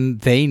Brothers, and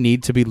they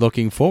need to be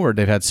looking forward.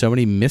 They've had so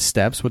many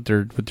missteps with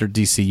their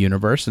DC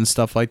universe and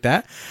stuff like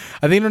that.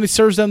 I think it only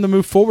serves them to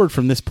move forward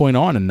from this point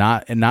on and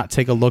not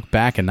take a look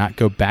back and not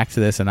go back to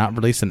this and not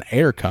release an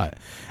Ayer cut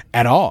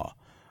at all.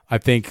 I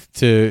think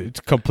to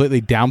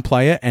completely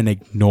downplay it and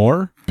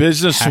ignore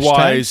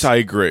business-wise, hashtags, I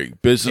agree.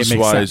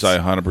 Business-wise, I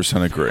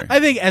 100% agree.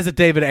 I think as a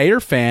David Ayer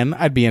fan,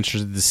 I'd be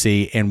interested to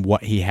see in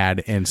what he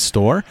had in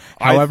store.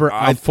 However,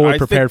 I'm fully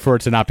prepared for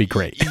it to not be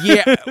great.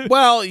 Yeah,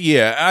 well,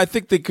 yeah. I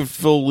think they could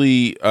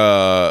fully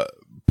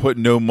put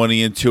no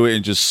money into it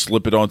and just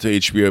slip it onto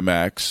HBO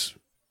Max,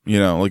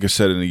 like I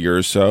said, in a year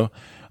or so.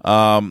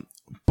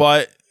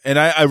 But... And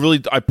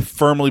I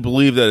firmly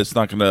believe that it's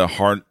not going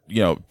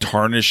to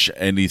tarnish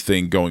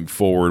anything going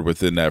forward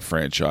within that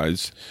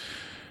franchise,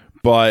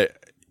 but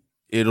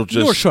it'll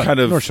just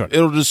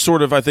it'll just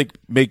sort of, I think,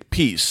 make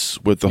peace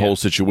with the whole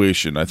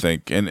situation, I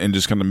think, and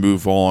just kind of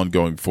move on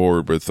going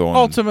forward with on.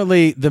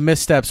 Ultimately, the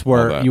missteps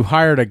were you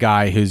hired a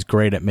guy who's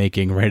great at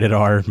making rated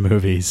R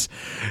movies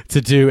to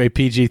do a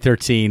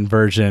PG-13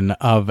 version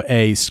of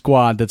a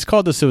squad that's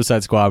called the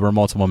Suicide Squad, where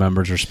multiple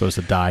members are supposed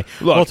to die.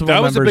 Look,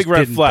 that was a big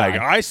red flag.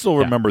 I still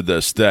remember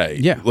this day.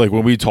 Yeah. Like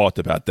when we talked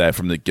about that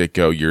from the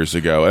get-go years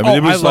ago. I mean,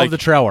 it was I love the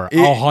trailer.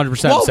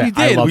 100%. Well, we did.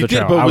 I love the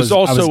trailer. But it was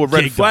also a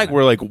red flag.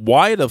 We're like,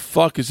 why the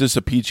fuck is this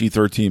a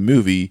PG-13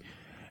 movie?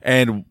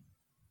 And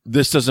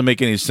this doesn't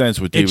make any sense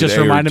with David Ayer. It just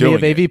reminded me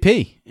of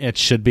AVP. It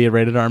should be a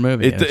rated R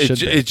movie.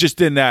 It just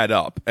didn't add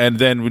up. And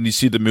then when you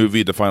see the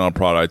movie, the final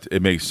product,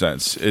 it makes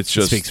sense. It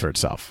speaks for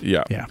itself.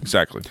 Yeah,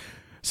 exactly.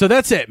 So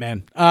that's it,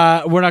 man.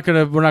 We're not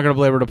gonna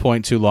belabor the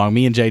point too long.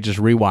 Me and Jay just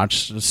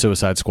rewatched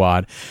Suicide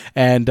Squad,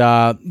 and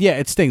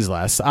it stings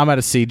less. I'm at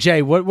a C.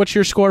 Jay, what's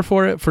your score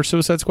for it for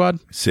Suicide Squad?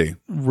 C.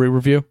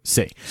 Review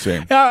C.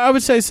 Same. Yeah, I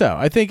would say so.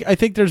 I think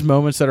there's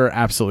moments that are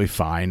absolutely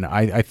fine.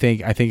 I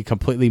think it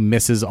completely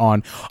misses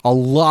on a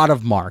lot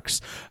of marks.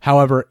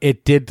 However,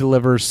 it did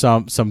deliver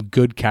some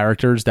good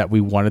characters that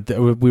we wanted.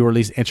 We were at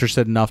least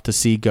interested enough to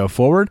see go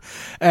forward,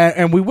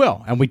 and we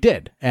will, and we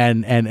did,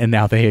 and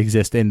now they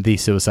exist in the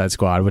Suicide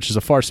Squad, which is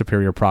a far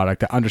superior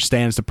product that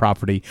understands the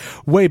property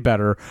way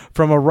better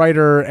from a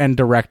writer and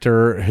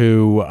director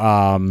who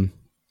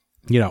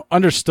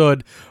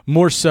understood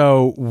more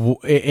so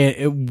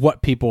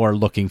what people are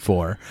looking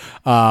for.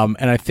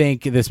 And I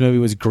think this movie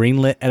was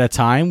greenlit at a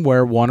time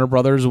where Warner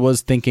Brothers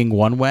was thinking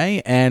one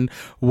way and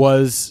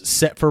was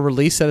set for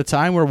release at a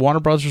time where Warner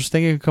Brothers was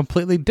thinking a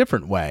completely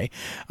different way.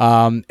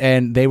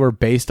 And they were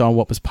based on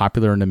what was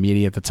popular in the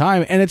media at the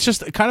time. And it's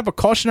just kind of a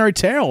cautionary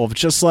tale of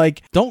just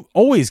like, don't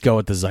always go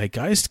with the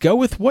zeitgeist. Go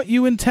with what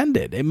you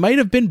intended. It might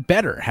have been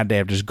better had they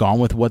have just gone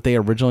with what they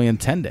originally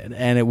intended.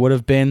 And it would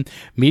have been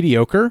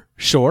mediocre,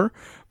 sure.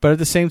 But at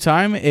the same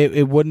time,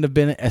 it wouldn't have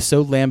been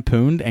so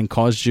lampooned and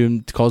caused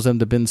them to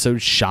have been so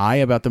shy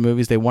about the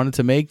movies they wanted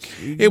to make.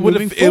 It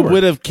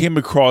would have came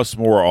across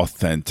more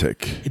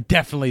authentic.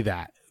 Definitely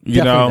that.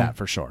 That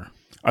for sure.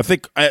 I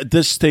think at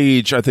this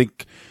stage,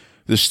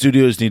 the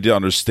studios need to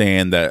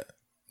understand that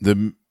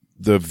the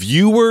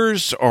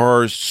viewers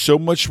are so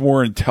much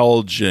more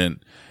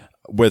intelligent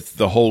with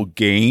the whole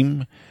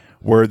game,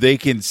 where they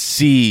can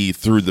see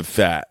through the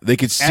fat. They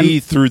can see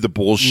through the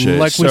bullshit.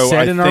 Like we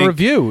said in our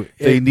review,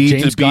 they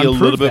need to be a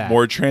little bit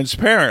more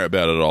transparent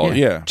about it all.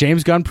 Yeah.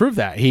 James Gunn proved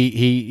that.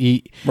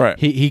 He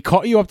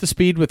caught you up to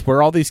speed with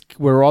where all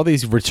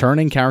these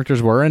returning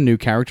characters were and new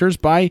characters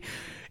by,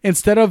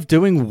 instead of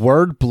doing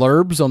word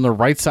blurbs on the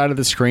right side of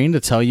the screen to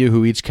tell you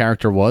who each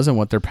character was and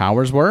what their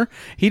powers were,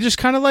 he just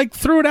kind of like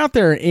threw it out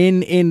there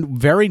in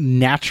very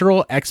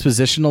natural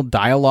expositional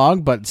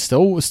dialogue, but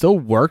still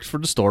worked for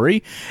the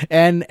story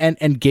and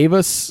gave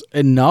us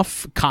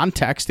enough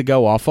context to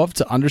go off of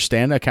to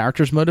understand a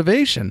character's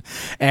motivation.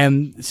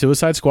 And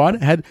Suicide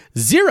Squad had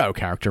zero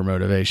character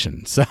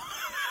motivation. So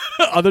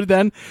other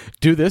than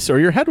do this or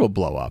your head will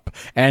blow up.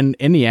 And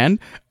in the end,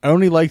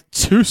 only like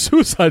 2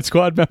 Suicide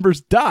Squad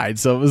members died.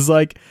 So it was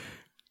like,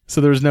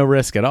 there was no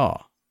risk at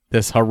all.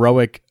 This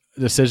heroic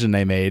decision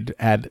they made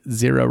had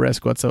zero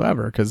risk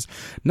whatsoever because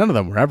none of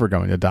them were ever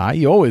going to die.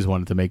 You always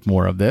wanted to make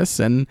more of this.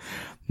 And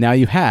now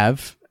you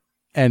have,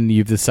 and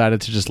you've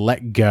decided to just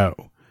let go.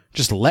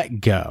 Just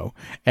let go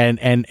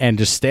and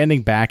just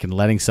standing back and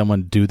letting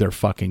someone do their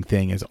fucking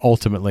thing is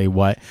ultimately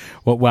what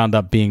wound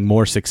up being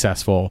more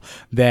successful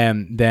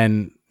than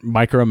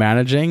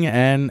micromanaging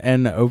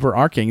and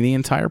overarching the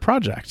entire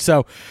project.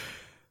 So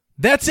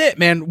that's it,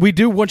 man. We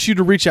do want you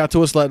to reach out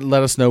to us. Let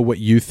us know what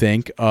you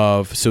think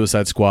of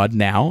Suicide Squad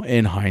now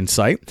in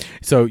hindsight.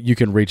 So you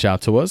can reach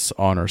out to us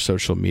on our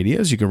social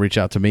medias. You can reach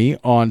out to me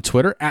on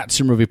Twitter at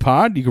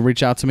SuperMoviePod. You can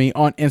reach out to me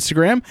on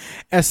Instagram,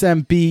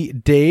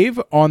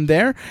 SMBDave on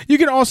there. You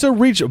can also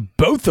reach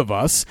both of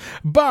us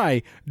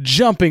by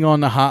jumping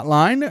on the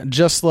hotline,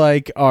 just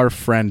like our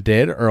friend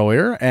did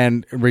earlier,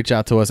 and reach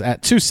out to us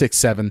at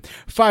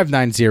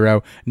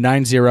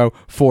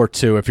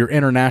 267-590-9042. If you're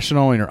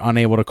international and you're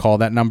unable to call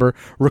that number,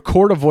 number,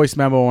 record a voice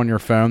memo on your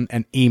phone,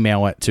 and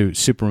email it to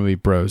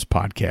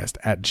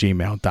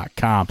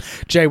supermoviebrospodcast@gmail.com.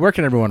 Jay, where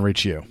can everyone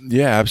reach you?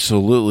 Yeah,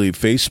 absolutely.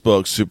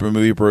 Facebook, Super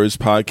Movie Bros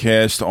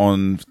Podcast.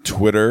 On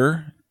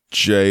Twitter,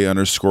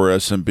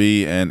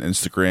 J_SMB, and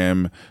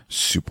Instagram,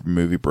 Super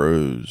Movie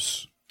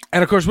Bros.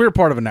 And, of course, we're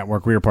part of a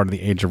network. We are part of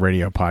the Age of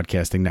Radio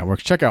podcasting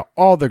network. Check out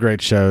all the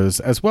great shows,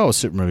 as well as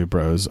Super Movie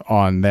Bros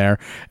on there.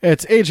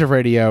 It's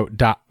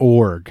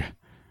ageofradio.org.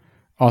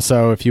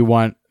 Also, if you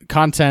want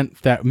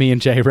content that me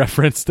and Jay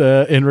referenced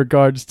in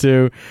regards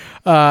to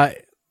a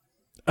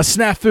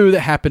snafu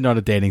that happened on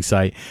a dating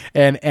site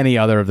and any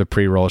other of the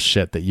pre-roll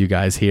shit that you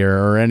guys hear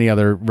or any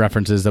other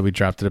references that we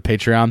dropped to the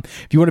Patreon.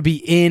 If you want to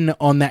be in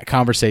on that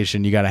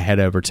conversation, you got to head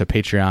over to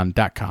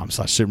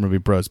patreon.com/Super Movie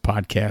Bros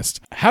Podcast.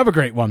 Have a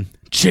great one.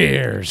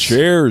 Cheers.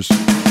 Cheers.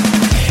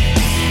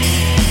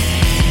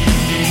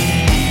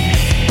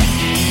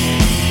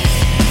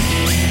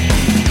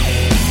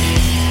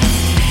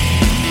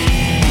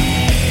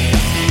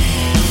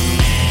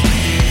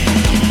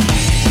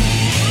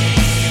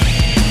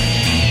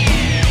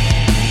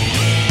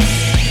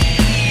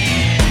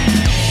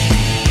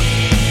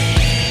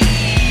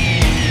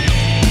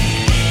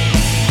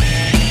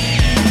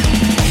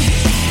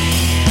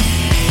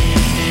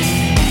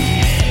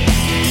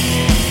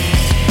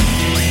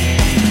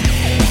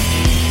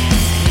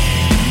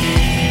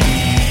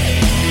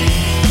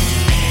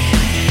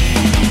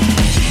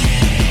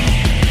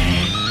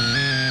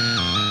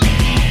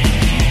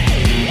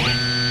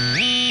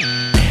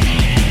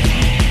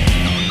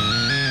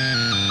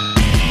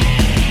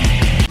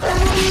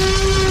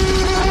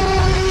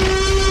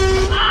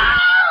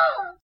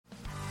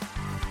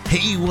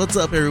 What's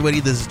up,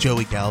 everybody? This is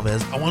Joey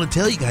Galvez. I want to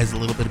tell you guys a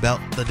little bit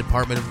about the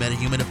Department of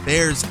Metahuman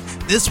Affairs.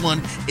 This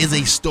one is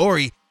a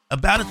story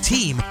about a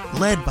team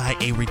led by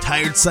a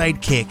retired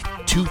sidekick,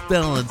 2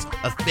 felons,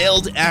 a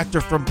failed actor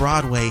from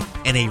Broadway,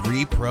 and a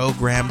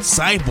reprogrammed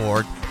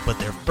cyborg. But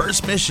their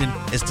first mission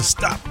is to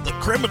stop the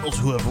criminals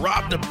who have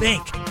robbed a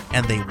bank,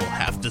 and they will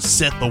have to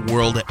set the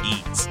world at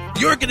ease.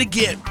 You're going to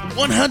get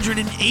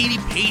 180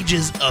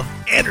 pages of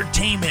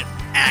entertainment,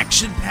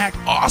 action-packed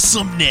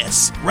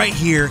awesomeness right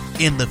here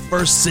in the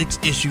first 6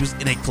 issues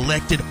in a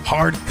collected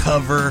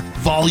hardcover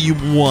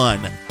volume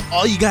 1.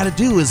 All you got to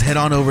do is head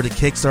on over to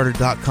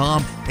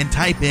Kickstarter.com and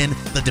type in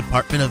the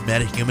Department of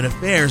Metahuman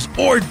Affairs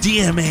or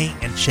DMA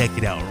and check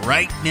it out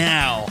right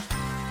now.